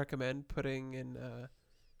recommend putting in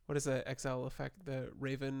what is the exile effect, the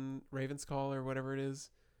Raven's Call or whatever it is.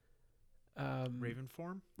 Raven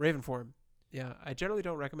form? Raven form. Yeah, I generally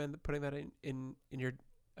don't recommend putting that in your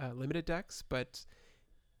limited decks, but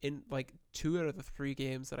in like 2 out of the 3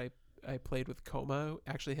 games that I played with Coma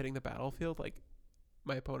actually hitting the battlefield, like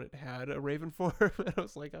my opponent had a Raven form, and I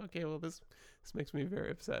was like, okay, well this makes me very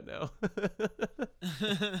upset now.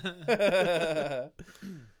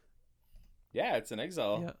 Yeah, it's an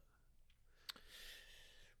exile. Yeah.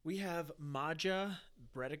 We have Maja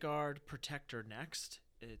Bredegard Protector next.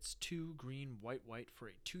 It's 2 green, white for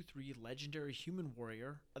a 2/3 legendary human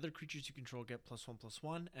warrior. Other creatures you control get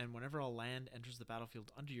 +1/+1, and whenever a land enters the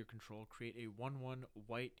battlefield under your control, create a 1/1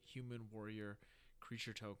 white human warrior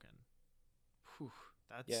creature token. Whew,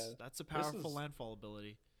 that's a powerful is- landfall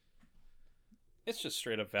ability. It's just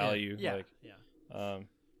straight up value. Yeah, Like, yeah.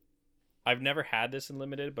 I've never had this in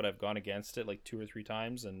limited, but I've gone against it like 2 or 3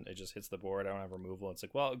 times, and it just hits the board. I don't have removal. It's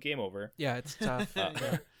like, well, game over. Yeah, it's tough.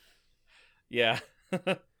 Yeah.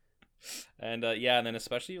 And and then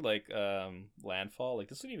especially like landfall, like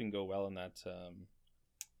this would even go well in that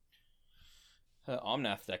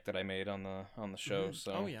Omnath deck that I made on the show. Mhm.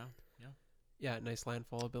 So Oh yeah. Yeah, nice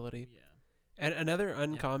landfall ability. Yeah. And another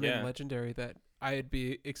uncommon Yeah. legendary that I'd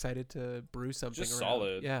be excited to brew something Just around.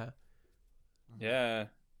 solid. Yeah. yeah.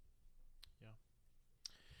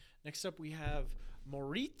 Next up, we have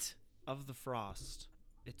Morit of the Frost.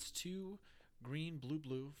 It's 2 green,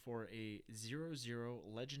 blue for a 0/0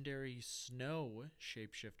 legendary snow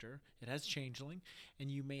shapeshifter. It has changeling,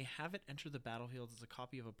 and you may have it enter the battlefield as a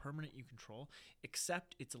copy of a permanent you control,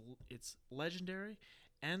 except it's legendary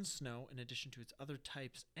and snow in addition to its other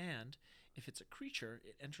types, and if it's a creature,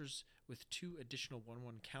 it enters with 2 additional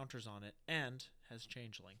 1/1 counters on it and has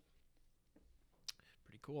changeling.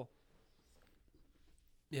 Pretty cool.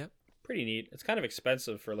 Yep. Pretty neat. It's kind of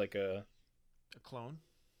expensive for like a A clone.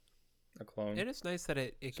 clone. And it's nice that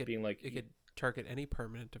it Just could being like, it could target any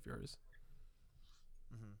permanent of yours.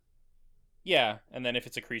 Mm-hmm. yeah, and then if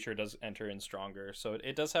it's a creature, it does enter in stronger. So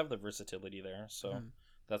it does have the versatility there. So Mhm.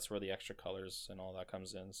 that's where the extra colors and all that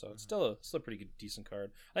comes in. So it's still a pretty good, decent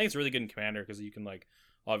card. I think it's really good in Commander because you can like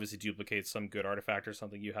obviously duplicate some good artifact or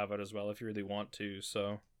something you have it as well if you really want to.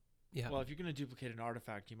 So Yeah. Well, if you're going to duplicate an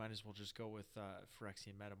artifact, you might as well just go with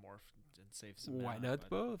Phyrexian Metamorph and save some. Why mana, not but-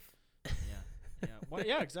 both? Yeah.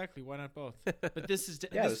 Yeah, exactly. Why not both? But this is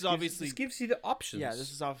yeah, this is obviously this gives you the options. yeah, this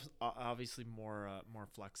is obviously more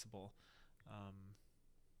flexible.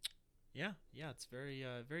 Yeah, it's very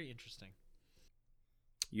very interesting.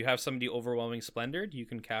 You have somebody overwhelming splendor, you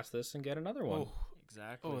can cast this and get another one. Oh,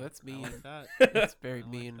 Exactly. Oh, that's I mean. like that. that's very I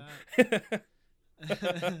like mean.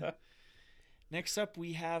 that. Next up,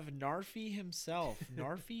 we have Narfi himself.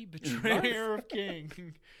 Narfi, Betrayer of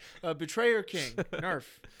King. Betrayer King.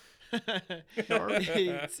 Narf.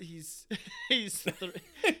 He's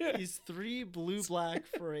 3 blue-black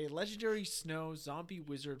for a legendary snow zombie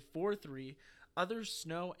wizard 4/3. Other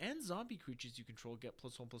snow and zombie creatures you control get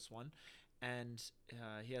 +1/+1. And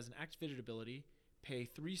he has an activated ability. Pay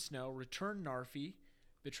 3 snow, return Narfi,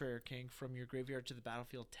 Betrayer King, from your graveyard to the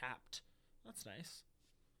battlefield tapped. That's nice.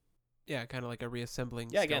 Yeah, kind of like a reassembling.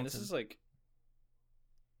 Yeah, again, this skeleton. is like,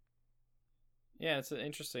 yeah, it's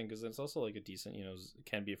interesting because it's also like a decent, it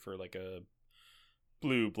can be for like a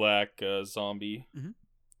blue-black zombie Mhm.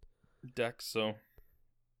 deck. So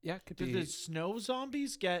Yeah, it could Did be. the snow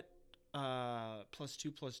zombies get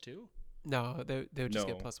 +2/+2? No, they would just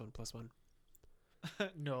get No. +1/+1.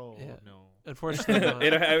 No, Yeah. no. Unfortunately, not.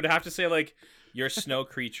 I would have to say like your snow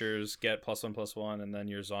creatures get +1/+1, and then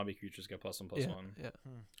your zombie creatures get +1/+1. Yeah,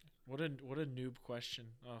 What a noob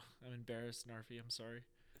question. Oh, I'm embarrassed, Narfi. I'm sorry.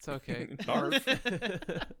 it's okay. Narf.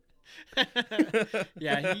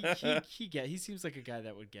 Yeah, he seems like a guy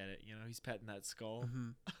that would get it. He's petting that skull.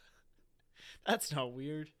 Mhm. That's not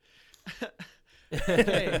weird.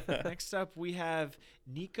 Okay, next up we have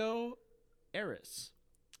Nico Eris.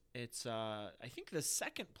 It's I think the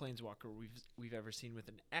second planeswalker we've ever seen with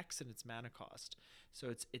an X in its mana cost. So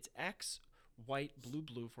it's X white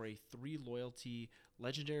blue for a 3 loyalty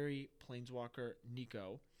legendary planeswalker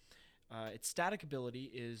Nico. Its static ability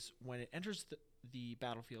is when it enters the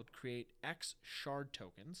battlefield, create X shard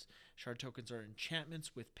tokens. Shard tokens are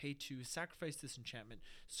enchantments with pay 2, sacrifice this enchantment,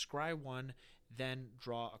 scry 1, then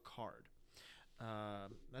draw a card.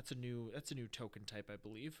 That's a new token type, I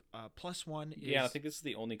believe. +1 is Yeah, I think this is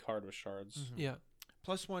the only card with shards. Mhm. Yeah,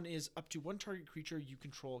 +1 is up to 1 target creature you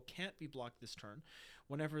control can't be blocked this turn.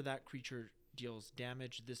 Whenever that creature deals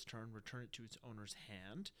damage this turn, return it to its owner's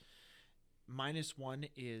hand. -1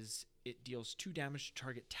 is it deals 2 damage to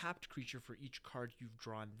target tapped creature for each card you've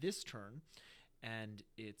drawn this turn. And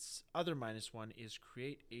its other -1 is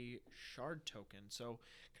create a shard token. So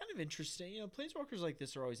kind of interesting. Planeswalkers like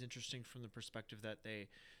this are always interesting from the perspective that they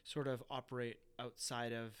sort of operate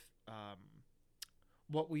outside of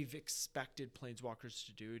what we've expected planeswalkers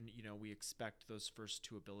to do. And, we expect those first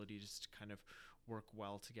 2 abilities to kind of work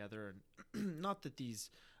well together. And not that these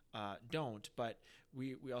don't, but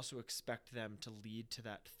we also expect them to lead to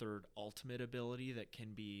that third ultimate ability that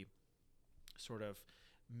can be sort of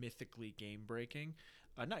mythically game breaking,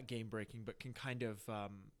 not game breaking, but can kind of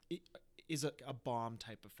it is a bomb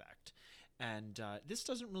type effect, and this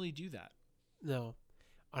doesn't really do that. no.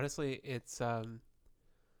 Honestly, it's I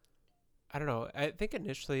don't know. I think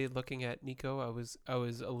initially looking at Nico, I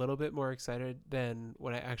was a little bit more excited than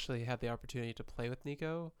when I actually had the opportunity to play with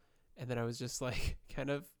Nico, and then I was just like kind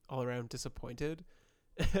of all around disappointed.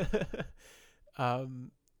 I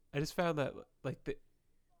just found that like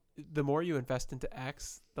the more you invest into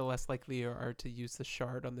X, the less likely you are to use the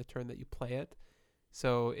shard on the turn that you play it.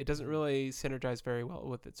 So it doesn't really synergize very well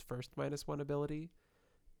with its first -1 ability.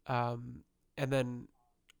 And then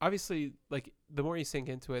obviously, like, the more you sink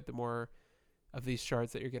into it, the more of these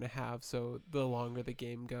shards that you're going to have. So the longer the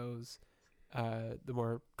game goes, the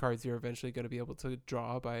more cards you're eventually going to be able to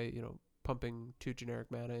draw by, pumping 2 generic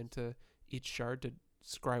mana into each shard to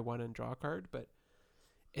scry 1 and draw a card. But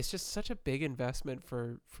it's just such a big investment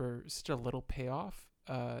for such a little payoff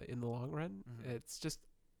in the long run. It's just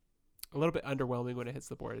a little bit underwhelming when it hits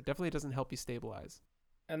the board. It definitely doesn't help you stabilize.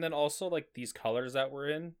 And then also, like, these colors that we're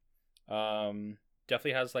in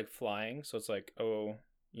definitely has, like, flying. So it's like,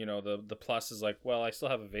 the plus is like, well, I still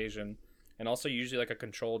have evasion. And also usually, like, a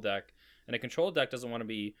control deck. And a control deck doesn't want to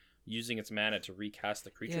be using its mana to recast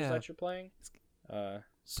the creatures that you're playing.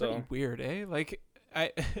 Pretty weird, eh? Like,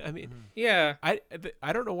 I mean, yeah. I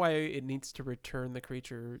don't know why it needs to return the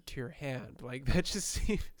creature to your hand. Like, that just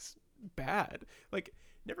seems bad. Like,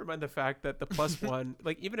 never mind the fact that the +1,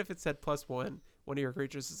 like, even if it said +1, one of your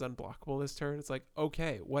creatures is unblockable this turn, it's like,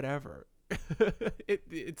 okay, whatever.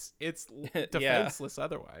 it's defenseless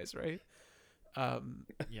otherwise, right?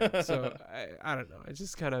 So I don't know. It's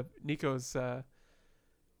just kind of, Nico's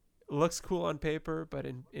looks cool on paper, but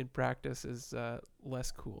in practice is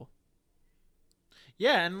less cool.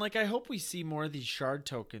 Yeah, and like, I hope we see more of these shard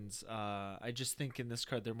tokens. I just think in this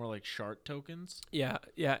card they're more like shard tokens. Yeah.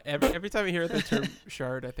 Every time I hear the term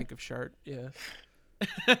shard, I think of shard. Yeah.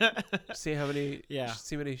 See how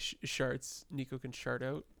many shards Nico can shard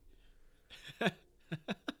out.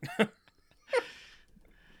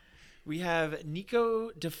 We have Nico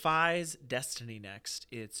Defies Destiny next.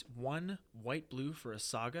 It's 1 white-blue for a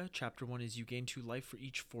saga. Chapter 1 is you gain 2 life for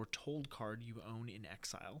each foretold card you own in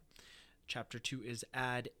exile. Chapter 2 is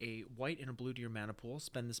add a white and a blue to your mana pool.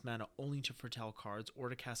 Spend this mana only to foretell cards or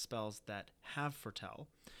to cast spells that have foretell.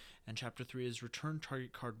 And Chapter 3 is return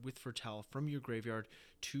target card with foretell from your graveyard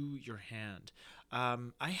to your hand.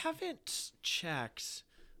 I haven't checked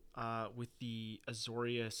with the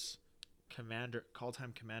Azorius Call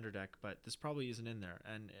Time Commander deck, but this probably isn't in there,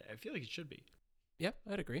 and I feel like it should be. Yep,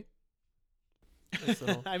 I'd agree.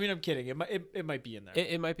 I mean, I'm kidding. It might be in there.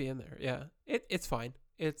 It might be in there. Yeah, it's fine.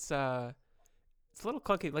 It's a little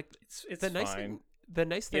clunky. Like, it's the fine.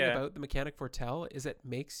 Nice thing about the mechanic foretell is it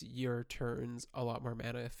makes your turns a lot more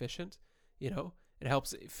mana efficient. It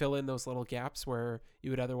helps fill in those little gaps where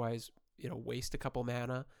you would otherwise waste a couple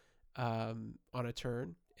mana on a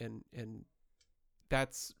turn, and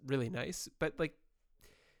that's really nice. But like,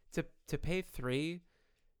 to pay 3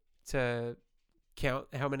 to count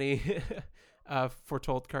how many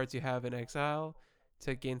foretold cards you have in exile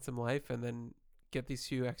to gain some life and then get these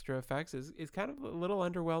few extra effects is kind of a little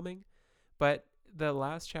underwhelming. But the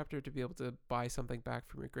last chapter, to be able to buy something back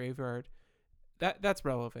from your graveyard, that's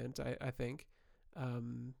relevant, I think. I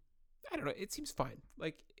don't know, it seems fine.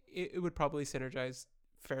 Like, it would probably synergize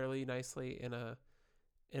fairly nicely in a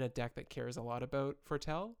deck that cares a lot about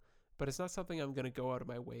foretell, but it's not something I'm going to go out of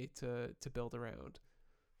my way to build around.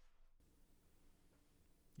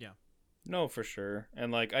 Yeah. No, for sure.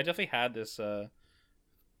 And like, I definitely had this a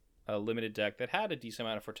limited deck that had a decent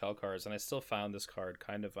amount of foretell cards, and I still found this card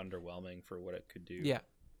kind of underwhelming for what it could do. Yeah,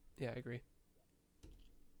 I agree.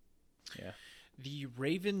 Yeah. The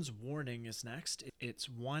Raven's Warning is next. It's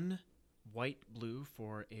 1 white-blue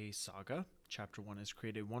for a saga. Chapter 1 is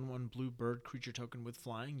create a 1/1 blue bird creature token with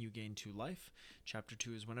flying. You gain 2 life. Chapter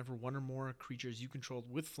 2 is whenever one or more creatures you control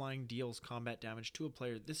with flying deals combat damage to a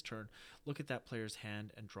player this turn, look at that player's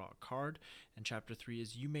hand and draw a card. And Chapter 3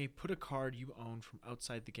 is you may put a card you own from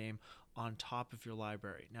outside the game on top of your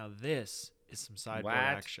library. Now this is some sideboard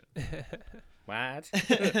action. What?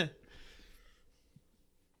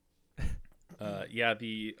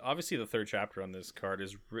 Obviously the third chapter on this card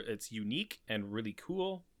is it's unique and really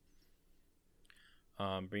cool.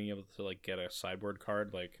 Being able to like get a sideboard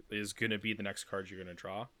card like is gonna be the next card you're gonna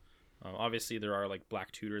draw. Obviously there are like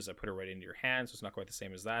black tutors that put it right into your hand, so it's not quite the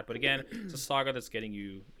same as that. But again, it's a saga that's getting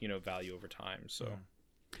you value over time. So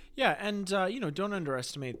yeah, and don't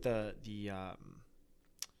underestimate the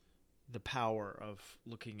power of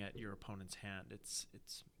looking at your opponent's hand. It's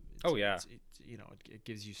it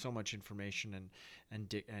gives you so much information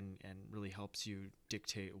and really helps you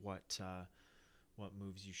dictate what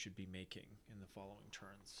moves you should be making in the following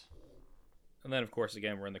turns. And then of course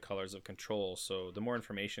again we're in the colors of control, so the more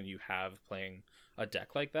information you have playing a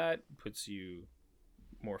deck like that puts you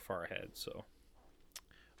more far ahead. So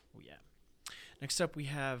yeah. Next up, we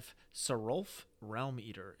have Sarulf, Realm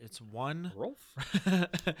Eater. It's 1. Rolf?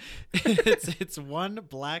 it's 1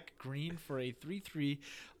 black green for a 3/3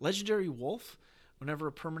 legendary wolf Whenever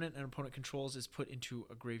a permanent an opponent controls is put into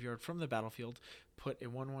a graveyard from the battlefield, put a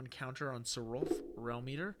 1/1 counter on Serolf, Realm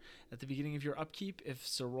Eater. At the beginning of your upkeep, if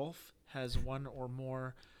Serolf has one or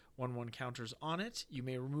more 1/1 counters on it, you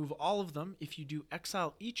may remove all of them. If you do,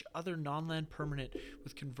 exile each other non-land permanent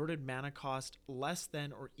with converted mana cost less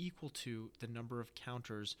than or equal to the number of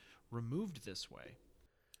counters removed this way.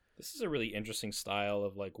 This is a really interesting style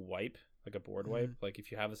of like wipe, like a board wipe. Like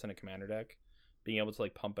if you have this in a commander deck, being able to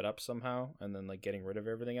like pump it up somehow and then like getting rid of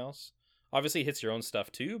everything else. Obviously it hits your own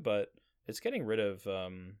stuff too, but it's getting rid of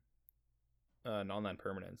non-land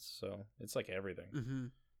permanents, so it's like everything. Mm-hmm.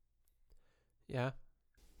 Yeah,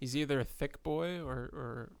 he's either a thick boy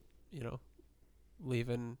or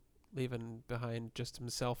leaving behind just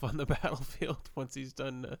himself on the battlefield once he's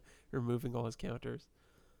done removing all his counters.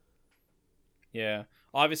 Yeah,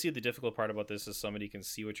 obviously the difficult part about this is somebody can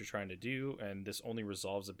see what you're trying to do, and this only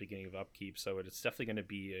resolves at the beginning of upkeep, so it's definitely going to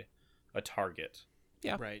be a target.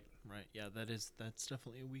 Yeah, right. Yeah, that's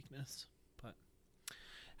definitely a weakness. But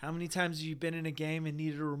how many times have you been in a game and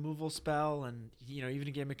needed a removal spell, and even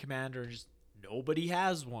a game of Commander, just nobody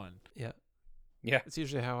has one? Yeah. It's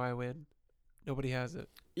usually how I win. Nobody has it.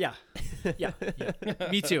 Yeah.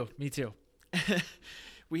 Me too.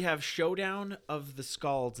 We have Showdown of the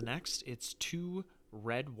Scalds next. It's 2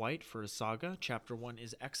 red-white for a saga. Chapter 1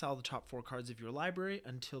 is exile the top 4 cards of your library.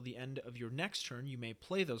 Until the end of your next turn, you may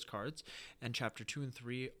play those cards. And Chapter 2 and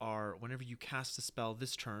 3 are whenever you cast a spell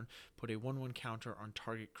this turn, put a 1/1 counter on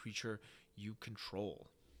target creature you control.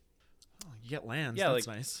 Oh, you get lands. Yeah, that's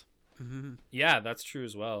nice. Mm-hmm. Yeah, that's true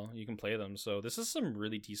as well. You can play them. So this is some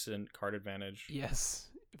really decent card advantage. Yes,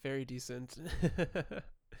 very decent.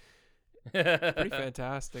 Pretty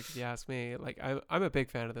fantastic if you ask me. Like I'm a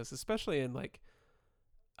big fan of this, especially in like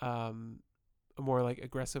a more like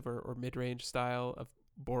aggressive or mid-range style of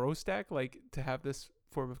Boros deck. Like to have this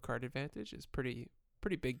form of card advantage is pretty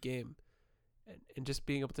big game, and just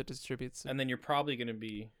being able to distribute some, And then you're probably going to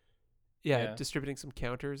be distributing some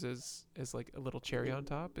counters as like a little cherry on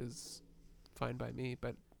top is fine by me.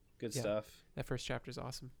 But good yeah, stuff. that first chapter is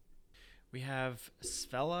awesome. We have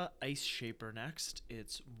Svella Ice Shaper next.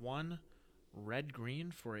 It's 1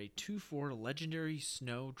 red-green for a 2/4 legendary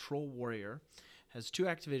snow troll warrior. Has 2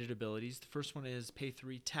 activated abilities. The first one is pay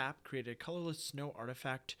 3 tap, create a colorless snow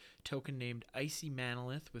artifact token named Icy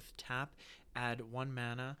Manolith with tap, add 1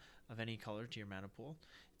 mana of any color to your mana pool.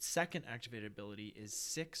 Its second activated ability is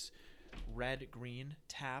 6 red-green,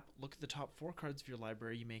 tap, look at the top 4 cards of your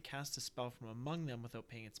library. You may cast a spell from among them without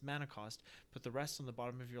paying its mana cost. Put the rest on the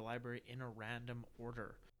bottom of your library in a random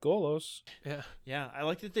order. Golos. Yeah, I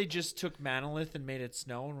like that they just took Manolith and made it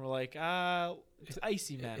snow, and we're like, it's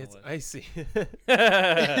Icy Manolith. It's icy.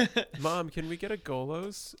 Mom, can we get a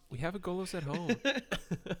Golos? We have a Golos at home.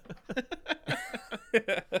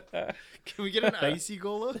 Can we get an Icy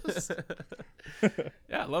Golos?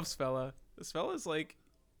 Yeah, I love Svella. Svella is like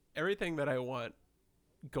everything that I want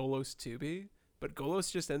Golos to be, but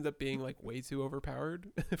Golos just ends up being like way too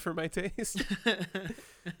overpowered for my taste.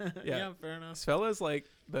 Yeah, fair enough. Svella is like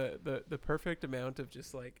the perfect amount of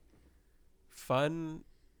just like fun,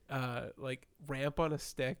 like ramp on a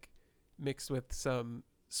stick mixed with some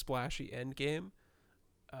splashy end game.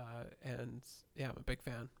 And yeah, I'm a big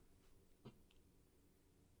fan.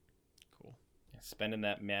 Cool. Spending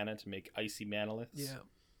that mana to make Icy Manoliths. Yeah,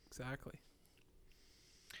 exactly.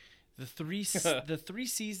 The three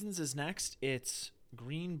seasons is next. It's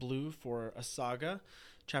green-blue for a saga.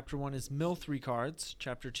 Chapter 1 is mill 3 cards.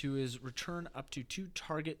 Chapter 2 is return up to 2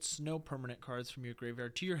 target snow permanent cards from your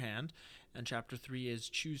graveyard to your hand. And Chapter 3 is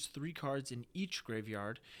choose 3 cards in each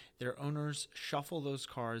graveyard. Their owners shuffle those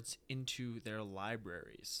cards into their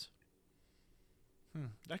libraries.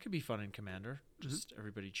 That could be fun in Commander. Just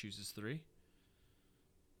everybody chooses 3.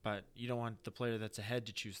 But you don't want the player that's ahead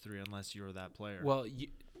to choose 3 unless you're that player. Well,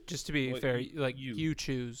 just to be fair, you you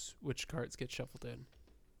choose which cards get shuffled in.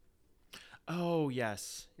 Oh,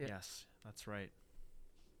 yes. Yeah. Yes, that's right.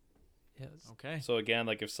 Yes. Okay. So again,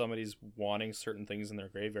 like if somebody's wanting certain things in their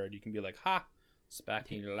graveyard, you can be like, "Ha, it's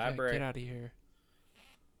back in your library." Get out of here.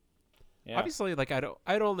 Yeah. Obviously, like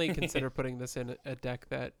I'd only consider putting this in a deck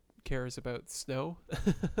that cares about snow,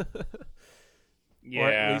 Yeah.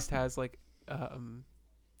 or at least has like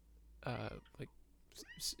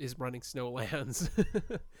is running snow lands.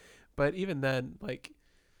 But even then, like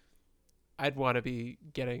I'd want to be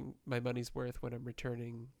getting my money's worth when I'm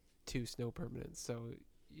returning 2 snow permanents. So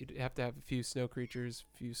you'd have to have a few snow creatures,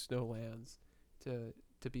 a few snow lands to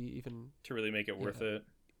be even to really make it worth it.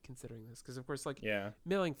 considering this. Because of course, like Yeah.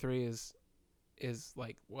 milling 3 is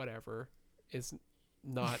like whatever. It's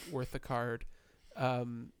not worth the card,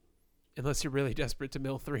 unless you're really desperate to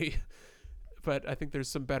mill 3. but I think there's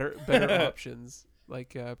some better options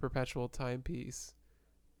like Perpetual Timepiece,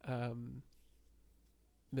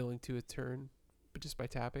 milling to a turn, but just by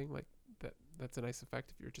tapping. Like that's a nice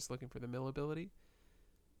effect if you're just looking for the mill ability.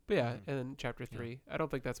 But yeah, and then Chapter 3. I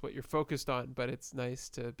don't think that's what you're focused on, but it's nice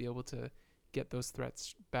to be able to get those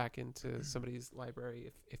threats back into somebody's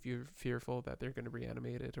library if you're fearful that they're going to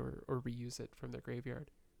reanimate it or reuse it from their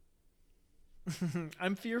graveyard.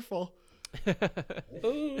 I'm fearful.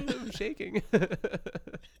 I'm shaking.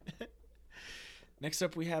 Next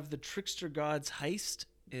up, we have the Trickster Gods Heist.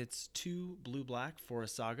 It's 2 blue-black for a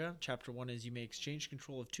saga. Chapter 1 is you may exchange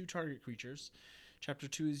control of 2 target creatures. Chapter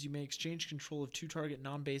 2 is you may exchange control of 2 target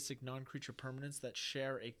non-basic, non-creature permanents that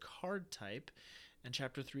share a card type. And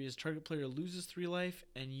Chapter 3 is target player loses 3 life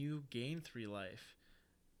and you gain 3 life.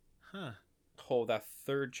 Huh. Oh, that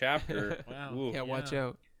third chapter. Wow. Ooh. Yeah, watch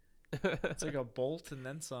out. It's like a bolt and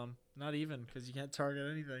then some. Not even, because you can't target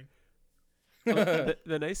anything.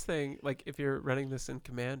 The nice thing, like if you're running this in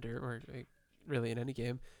Commander or like, really in any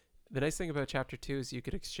game, the nice thing about Chapter 2 is you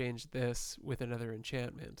could exchange this with another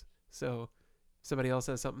enchantment. So somebody else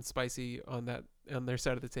has something spicy on their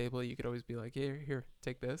side of the table, you could always be like, here,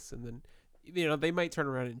 take this, and then they might turn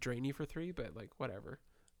around and drain you for 3, but like whatever.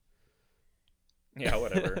 Yeah,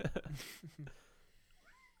 whatever.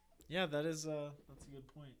 Yeah, that's a good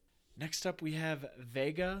point. Next up, we have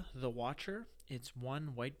Vega the Watcher. It's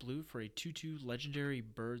 1 white-blue for a 2/2 legendary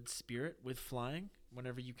bird spirit with flying.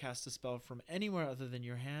 Whenever you cast a spell from anywhere other than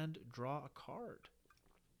your hand, draw a card.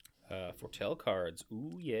 Foretell cards.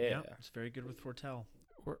 Ooh, yeah. It's very good with Foretell.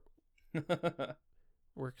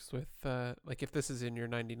 Works with like if this is in your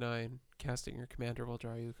 99, casting your commander will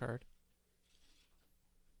draw you a card.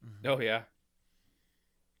 Mm-hmm. Oh, yeah.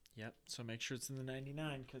 Yep, so make sure it's in the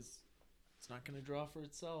 99 because it's not going to draw for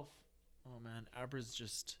itself. Oh, man, Abra's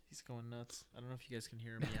he's going nuts. I don't know if you guys can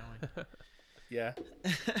hear him meowing. Yeah,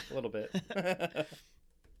 a little bit.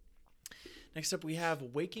 Next up, we have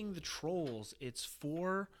Waking the Trolls. It's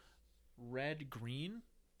 4 red-green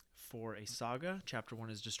for a saga. Chapter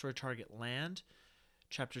 1 is destroy target land.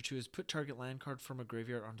 Chapter 2 is put target land card from a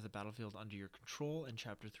graveyard onto the battlefield under your control. And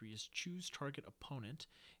Chapter 3 is choose target opponent.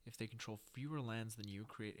 If they control fewer lands than you,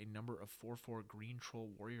 create a number of 4/4 green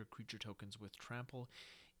troll warrior creature tokens with trample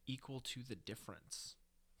equal to the difference.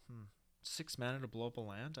 6 mana to blow up a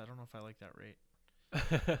land? I don't know if I like that rate.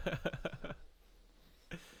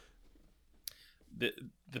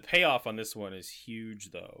 The payoff on this one is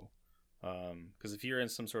huge, though. Because if you're in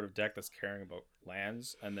some sort of deck that's caring about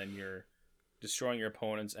lands, and then you're destroying your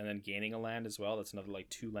opponents and then gaining a land as well, that's another like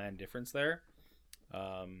 2 land difference there.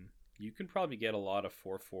 You can probably get a lot of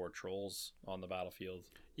 4/4 trolls on the battlefield.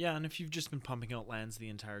 Yeah, and if you've just been pumping out lands the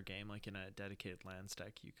entire game, like in a dedicated lands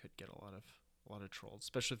deck, you could get a lot of trolls,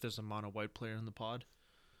 especially if there's a mono white player in the pod.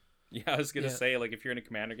 Yeah, I was gonna say, like, if you're in a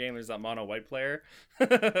commander game, there's that mono white player.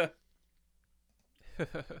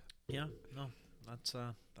 Yeah, no,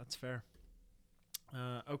 that's fair.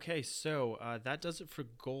 Okay, so that does it for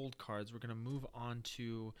gold cards. We're gonna move on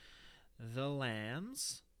to the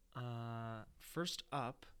lands. First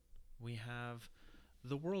up, we have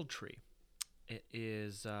the World Tree. It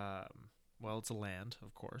is it's a land,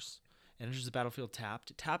 of course. It enters the battlefield tapped.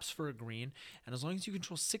 It taps for a green, and as long as you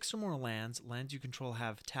control 6 or more lands you control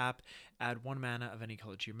have tap, add 1 mana of any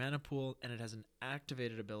color to your mana pool, and it has an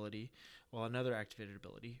activated ability, another activated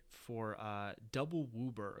ability for double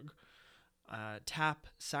Wooburg. Tap,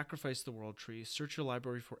 sacrifice the World Tree, search your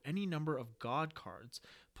library for any number of god cards,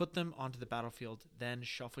 put them onto the battlefield, then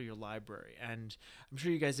shuffle your library. And I'm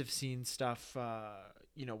sure you guys have seen stuff,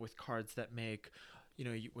 with cards that make,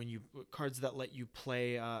 cards that let you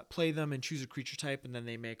play them and choose a creature type, and then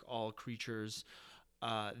they make all creatures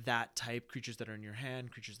that type, creatures that are in your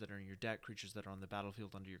hand, creatures that are in your deck, creatures that are on the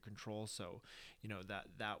battlefield under your control. So,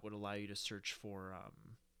 that would allow you to search for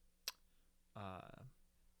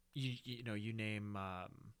you name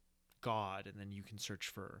God, and then you can search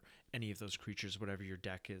for any of those creatures, whatever your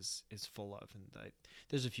deck is full of. And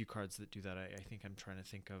there's a few cards that do that. I think I'm trying to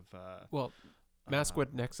think of.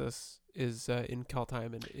 Maskwood Nexus is in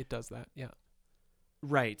Kaldheim, and it does that. Yeah.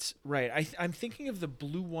 Right. I'm thinking of the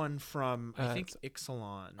blue one from I think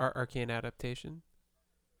Ixalan. Arcane Adaptation.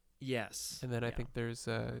 Yes. And then I think there's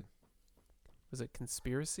was it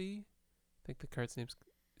Conspiracy? I think the card's name's.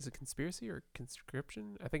 Is it Conspiracy or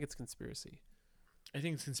Conscription? I think it's Conspiracy. I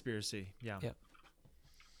think it's Conspiracy. Yeah. Yeah.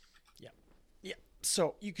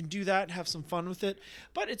 So you can do that, have some fun with it,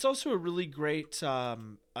 but it's also a really great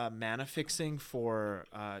mana fixing for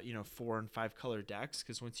 4 and 5 color decks,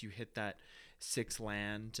 because once you hit that 6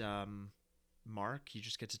 land mark, you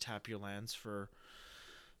just get to tap your lands for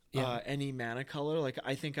any mana color. Like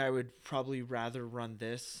I think I would probably rather run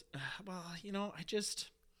this. Well,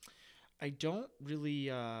 I don't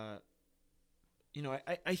really. I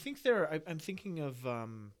think I'm thinking of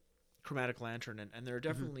Chromatic Lantern, and there are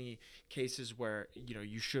definitely cases where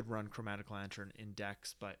you should run Chromatic Lantern in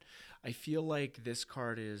decks, but I feel like this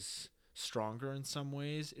card is stronger in some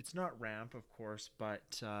ways. It's not ramp, of course,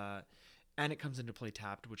 but and it comes into play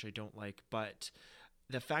tapped, which I don't like. But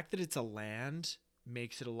the fact that it's a land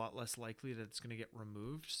makes it a lot less likely that it's going to get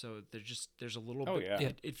removed. So there's a little bit.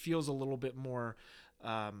 yeah. It feels a little bit more.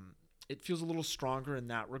 It feels a little stronger in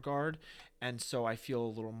that regard, and so I feel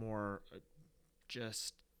a little more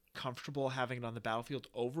just comfortable having it on the battlefield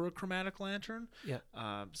over a Chromatic Lantern. Yeah.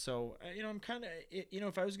 So I'm kind of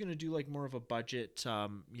if I was going to do like more of a budget 4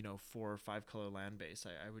 or 5 color land base,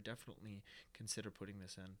 I would definitely consider putting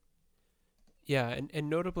this in. Yeah, and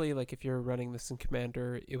notably, like if you're running this in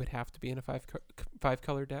Commander, it would have to be in a five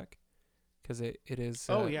color deck, because it is.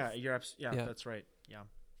 That's right. Yeah.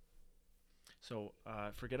 So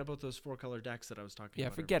forget about those 4 color decks that I was talking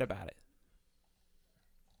about. Yeah, forget about it.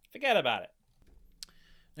 Forget about it.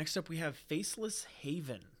 Next up, we have Faceless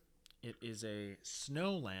Haven. It is a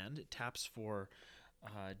snow land. It taps for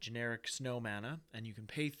generic snow mana, and you can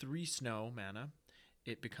pay 3 snow mana.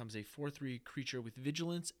 It becomes a 4/3 creature with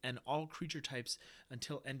vigilance, and all creature types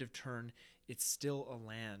until end of turn. It's still a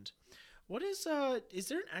land. What is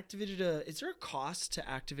there a cost to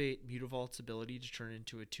activate Mutavault's ability to turn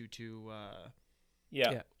into a 2/2?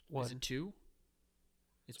 Yeah. One. Is it 2?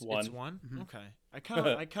 It's 1. It's 1? Mm-hmm. Okay. I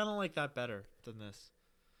kind of like that better than this.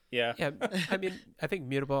 Yeah. Yeah, I mean, I think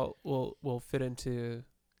Mutavault will fit into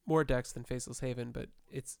more decks than Faceless Haven, but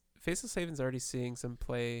Faceless Haven's already seeing some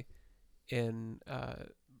play in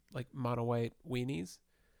like mono white weenies,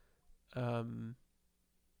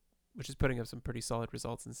 which is putting up some pretty solid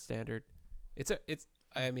results in Standard. It's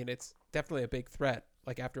definitely a big threat.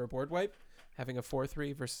 Like after a board wipe, having a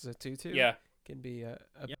 4/3 versus a 2/2 can be a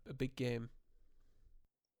big game.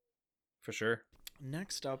 For sure.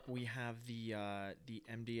 Next up, we have the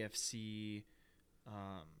MDFC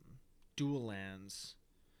dual lands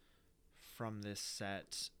from this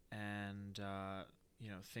set, and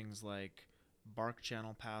things like Bark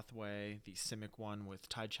Channel Pathway, the Simic one with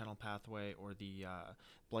Tide Channel Pathway, or the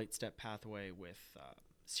Blight Step Pathway with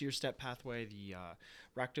Seer Step Pathway, the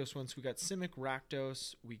Rakdos ones. We got Simic,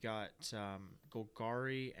 Rakdos, we got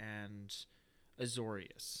Golgari, and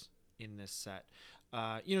Azorius in this set.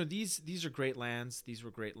 These are great lands. These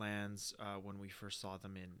were great lands when we first saw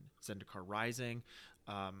them in Zendikar Rising.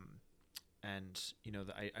 I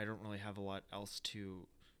don't really have a lot else to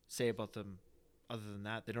say about them other than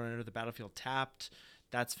that. They don't enter the battlefield tapped.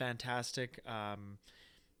 That's fantastic.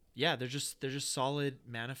 They're just solid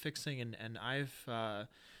mana fixing, and I've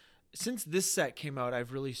since this set came out,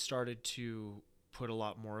 I've really started to put a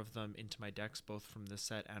lot more of them into my decks, both from this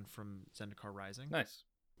set and from Zendikar Rising. Nice.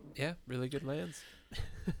 Yeah, really good lands.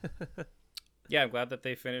 Yeah, I'm glad that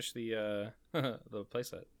they finished the the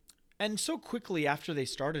playset. And so quickly after they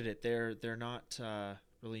started it, they're not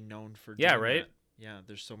really known for Yeah, doing right? that. Yeah,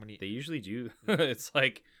 there's so many. They usually do. It's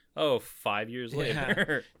like, 5 years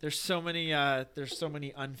later. There's so many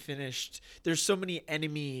unfinished. There's so many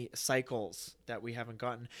enemy cycles that we haven't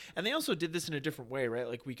gotten. And they also did this in a different way, right?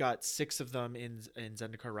 Like we got 6 of them in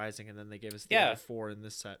Zendikar Rising, and then they gave us the other 4 in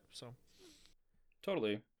this set. So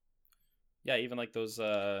Totally. Yeah, even like those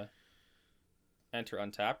enter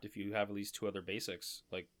untapped, if you have at least 2 other basics,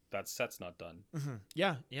 like that set's not done. mm-hmm.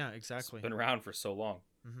 Yeah, exactly. It's been around for so long.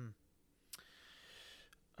 Mm-hmm.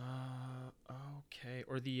 Okay.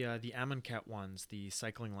 Or the Amonkhet ones, the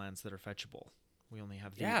cycling lands that are fetchable. We only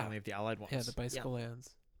have the allied ones. Yeah, the bicycle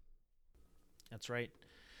lands. That's right.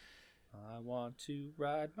 I want to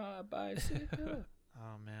ride my bicycle.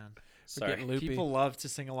 Oh man. We're getting loopy. People love to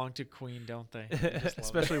sing along to Queen, don't they?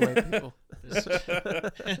 Especially white people.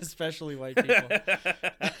 Especially white people.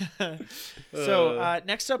 So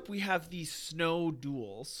next up, we have the Snow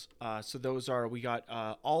Duels. So those are, we got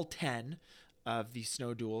all 10 of the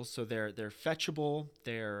Snow Duels. So they're fetchable.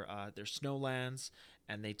 They're snow lands,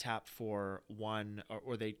 and they tap for 1,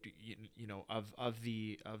 or they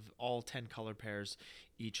of all 10 color pairs,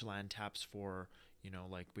 each land taps for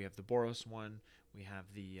like we have the Boros one. We have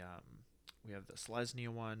the Selesnya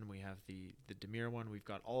one. We have the Dimir one. We've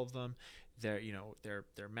got all of them. They're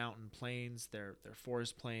mountain plains. They're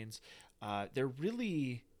forest plains. They're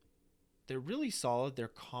really solid. They're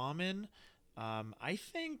common. I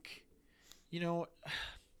think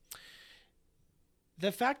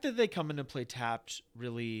the fact that they come into play tapped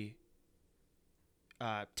really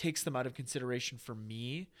takes them out of consideration for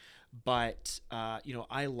me. But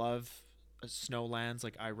I love snow lands.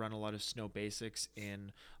 Like I run a lot of snow basics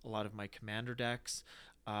in a lot of my commander decks.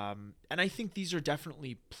 And I think these are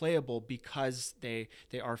definitely playable because they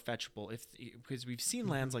are fetchable. Because we've seen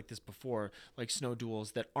lands like this before, like snow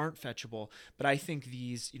duels that aren't fetchable. But I think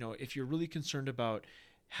these, if you're really concerned about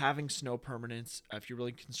having snow permanence, if you're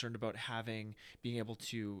really concerned about being able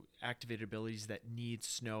to activate abilities that need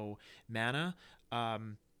snow mana,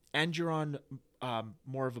 and you're on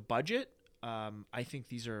more of a budget, I think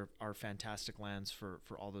these are fantastic lands for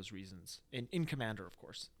all those reasons. In Commander, of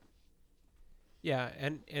course. Yeah,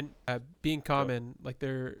 and being common, like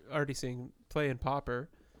they're already seeing play in Pauper,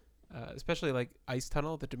 especially like Ice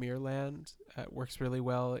Tunnel, the Dimir land, works really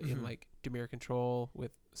well in like Dimir control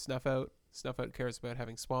with Snuff Out. Snuff Out cares about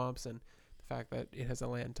having swamps, and the fact that it has a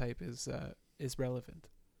land type is relevant.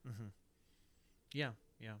 Yeah.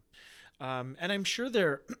 And I'm sure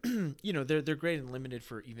they're, they're great and limited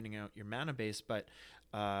for evening out your mana base, but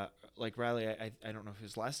like Riley, I don't know if it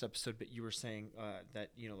was last episode, but you were saying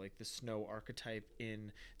that like the snow archetype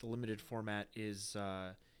in the limited format is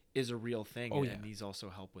a real thing, and these also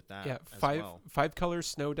help with that. Yeah, as five color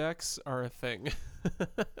snow decks are a thing.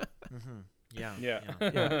 Yeah,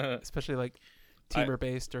 especially like Teamer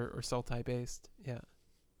based or Sultai based. Yeah.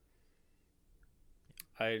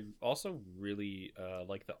 I also really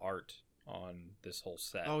like the art on this whole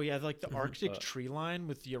set. Oh yeah, like the Arctic tree line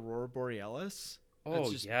with the Aurora Borealis. Oh,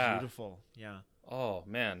 that's just beautiful. Yeah. Oh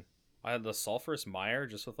man, I had the sulfurous mire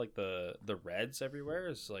just with like the reds everywhere.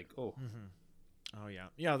 Is like oh. Oh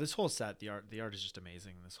yeah. This whole set, the art is just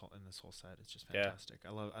amazing. In this whole set, it's just fantastic.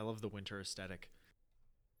 I love the winter aesthetic.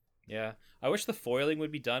 Yeah, I wish the foiling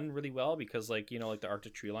would be done really well because like like the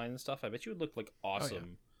Arctic tree line and stuff. I bet you would look like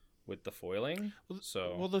awesome with the foiling.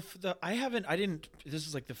 I didn't. This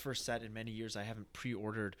is like the first set in many years I haven't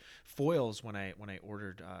pre-ordered foils when I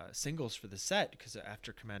ordered singles for the set, because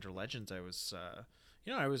after Commander Legends I was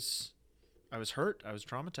I was hurt, I was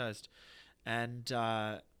traumatized, and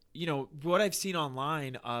what I've seen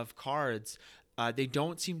online of cards, they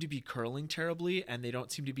don't seem to be curling terribly, and they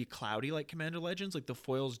don't seem to be cloudy like Commander Legends. Like the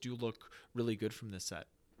foils do look really good from this set.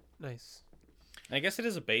 Nice. I guess it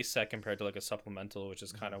is a base set compared to like a supplemental, which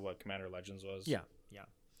is kind of what Commander Legends was. Yeah.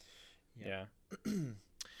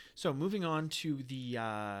 So moving on to the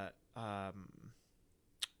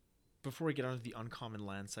before we get on to the uncommon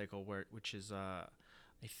land cycle, which is I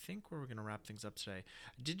think where we're going to wrap things up today,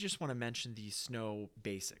 I did just want to mention the snow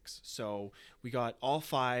basics. So we got all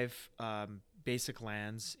 5 basic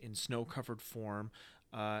lands in snow covered form.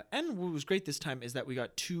 And what was great this time is that we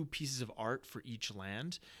got 2 pieces of art for each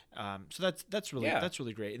land. So that's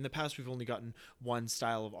really great. In the past, we've only gotten 1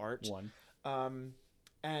 style of art. I'm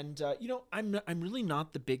really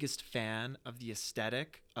not the biggest fan of the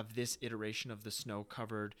aesthetic of this iteration of the snow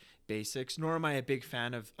covered basics, nor am I a big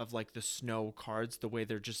fan of like the snow cards, the way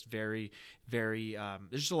they're just very, very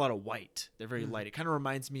there's just a lot of white. They're very light. It kind of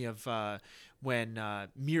reminds me of when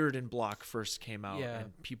Mirrodin Block first came out,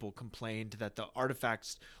 and people complained that the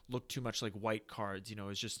artifacts looked too much like white cards.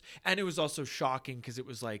 It's just, and it was also shocking because it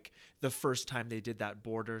was like the first time they did that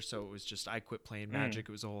border, so it was just, I quit playing Magic.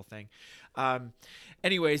 It was a whole thing.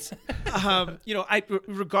 Anyways,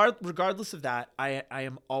 regardless of that, I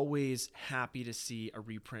am always happy to see a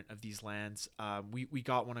reprint of these lands. We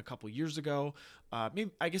got one a couple years ago.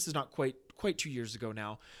 Maybe, I guess it's not quite 2 years ago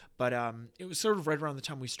now, but it was sort of right around the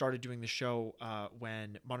time we started doing the show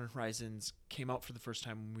when Modern Horizons came out for the first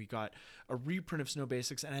time, when we got a reprint of Snow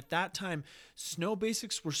Basics. And at that time, Snow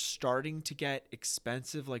Basics were starting to get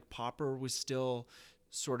expensive. Like Pauper was still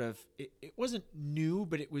sort of, it wasn't new,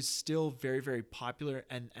 but it was still very, very popular,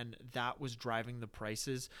 and that was driving the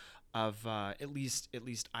prices of at least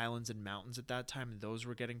islands and mountains at that time, and those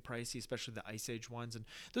were getting pricey, especially the Ice Age ones, and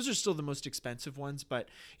those are still the most expensive ones. But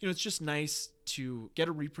it's just nice to get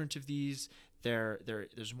a reprint of these.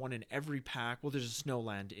 There's one in every pack. Well, there's a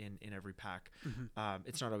Snowland in every pack.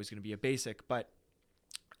 It's not always going to be a basic, but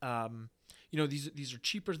these are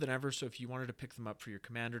cheaper than ever. So if you wanted to pick them up for your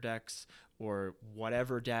commander decks or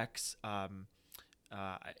whatever decks,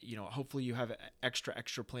 hopefully you have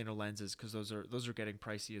extra planar lenses, because those are getting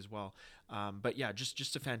pricey as well. But yeah,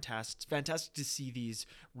 just a fantastic to see these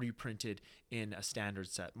reprinted in a standard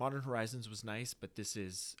set. Modern Horizons was nice, but this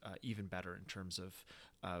is even better in terms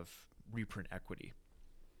of reprint equity.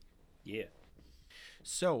 Yeah.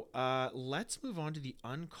 So let's move on to the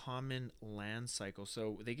uncommon land cycle.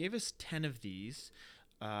 So they gave us 10 of these.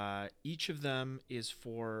 Each of them is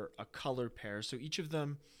for a color pair. So each of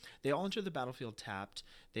them, they all enter the battlefield tapped.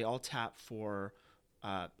 They all tap for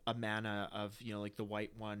a mana of, like the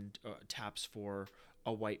white one taps for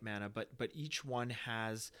a white mana, but each one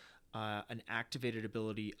has an activated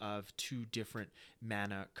ability of 2 different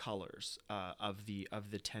mana colors of the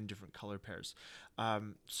 10 different color pairs.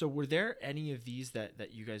 So were there any of these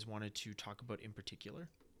that you guys wanted to talk about in particular?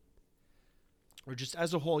 Or just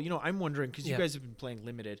as a whole, I'm wondering, because you guys have been playing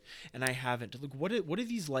Limited and I haven't. Like, what are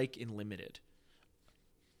these like in Limited?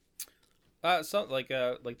 So like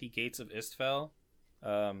the Gates of Istfell,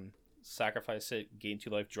 sacrifice it, gain 2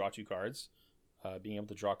 life, draw 2 cards. Being able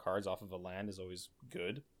to draw cards off of a land is always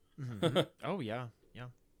good. Mm-hmm. Oh yeah.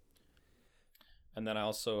 And then I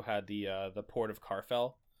also had the Port of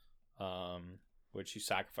Karfell, which you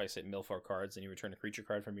sacrifice it, mill 4 cards, and you return a creature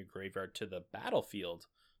card from your graveyard to the battlefield,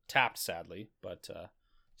 tapped sadly, but you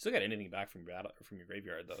still get anything back from your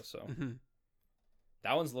graveyard though. So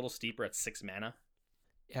that one's a little steeper at 6 mana.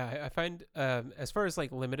 Yeah, I find as far as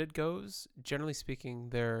like Limited goes, generally speaking,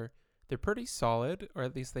 they're pretty solid, or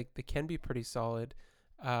at least like they can be pretty solid.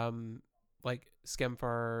 Like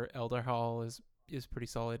Skemfar Elderhall is pretty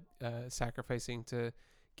solid. Sacrificing to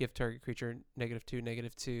give target creature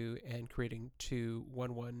 -2/-2 and creating 2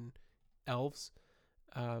 1/1 elves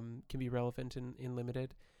can be relevant in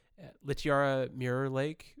Limited. Litiara Mirror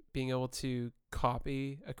Lake, being able to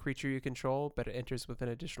copy a creature you control, but it enters with an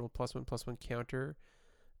additional +1/+1 counter.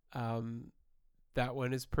 That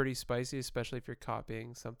one is pretty spicy, especially if you're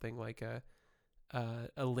copying something like a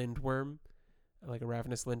Lindworm, like a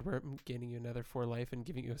Ravenous Lindworm, gaining you another 4 life and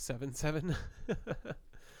giving you a 7/7.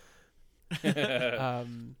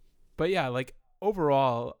 But yeah, like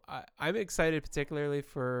overall, I'm excited particularly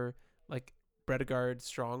for like Bredegard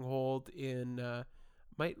Stronghold in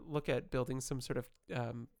might look at building some sort of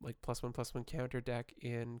like +1/+1 counter deck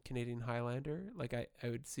in Canadian Highlander. Like I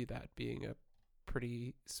would see that being a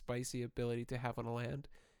pretty spicy ability to have on a land,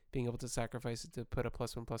 being able to sacrifice it to put a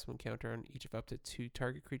 +1/+1 counter on each of up to 2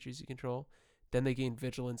 target creatures you control. Then they gain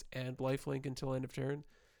vigilance and lifelink until end of turn.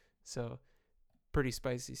 So pretty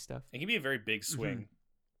spicy stuff. It can be a very big swing.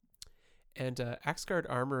 And Axgard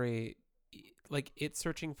Armory, like it's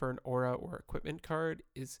searching for an aura or equipment card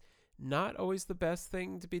is not always the best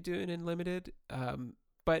thing to be doing in Limited,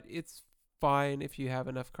 but it's fine if you have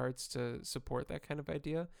enough cards to support that kind of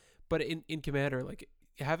idea. But in Commander, like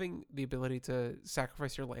having the ability to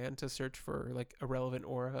sacrifice your land to search for like a relevant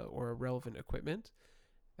aura or a relevant equipment,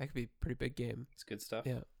 that could be a pretty big game. It's good stuff.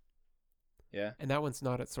 Yeah. And that one's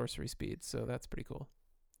not at sorcery speed, so that's pretty cool.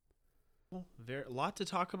 Well, a lot to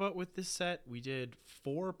talk about with this set. We did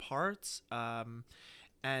 4 parts.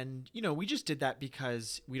 And we just did that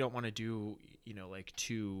because we don't want to do like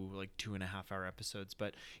 2.5 hour episodes,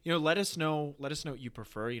 but let us know what you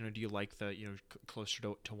prefer. Do you like the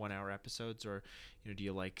closer to 1 hour episodes, or do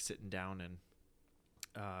you like sitting down and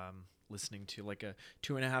listening to like a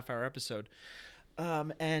 2.5 hour episode?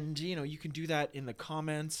 And you can do that in the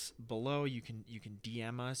comments below. You can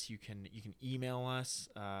DM us, you can email us.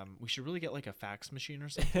 We should really get like a fax machine or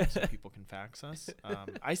something so people can fax us.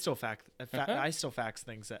 I still fax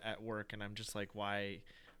things at work, and I'm just like, why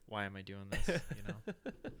am I doing this?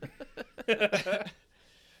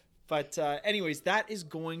 But anyways, that is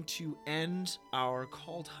going to end our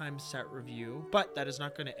Call Time set review, but that is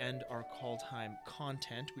not going to end our Call Time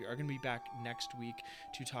content. We are going to be back next week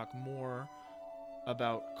to talk more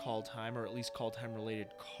about Call Time, or at least Call Time related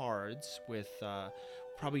cards, with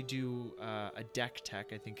probably do a deck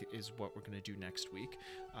tech, I think is what we're going to do next week.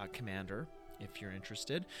 Commander, if you're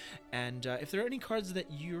interested. And if there are any cards that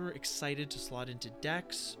you're excited to slot into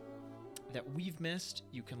decks that we've missed,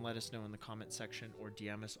 you can let us know in the comment section or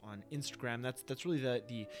DM us on Instagram. That's really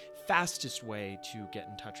the fastest way to get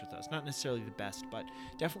in touch with us. Not necessarily the best, but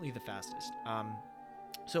definitely the fastest.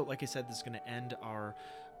 So like I said, this is going to end our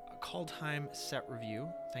Call Time set review.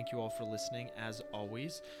 Thank you all for listening, as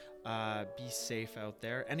always. Be safe out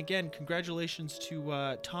there. And again, congratulations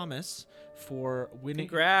to Thomas for winning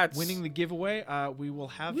the giveaway. We will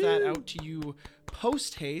have that out to you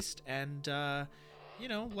post haste, and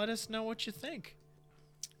let us know what you think.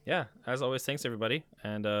 Yeah, as always, thanks everybody.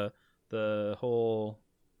 And the whole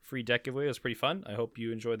free deck giveaway was pretty fun. I hope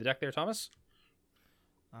you enjoyed the deck there, Thomas.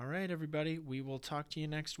 All right, everybody. We will talk to you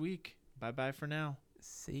next week. Bye-bye for now.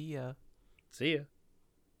 See ya.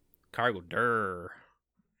 Cargo Durr.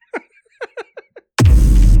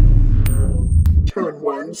 Turn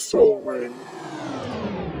 1 Soul Ring.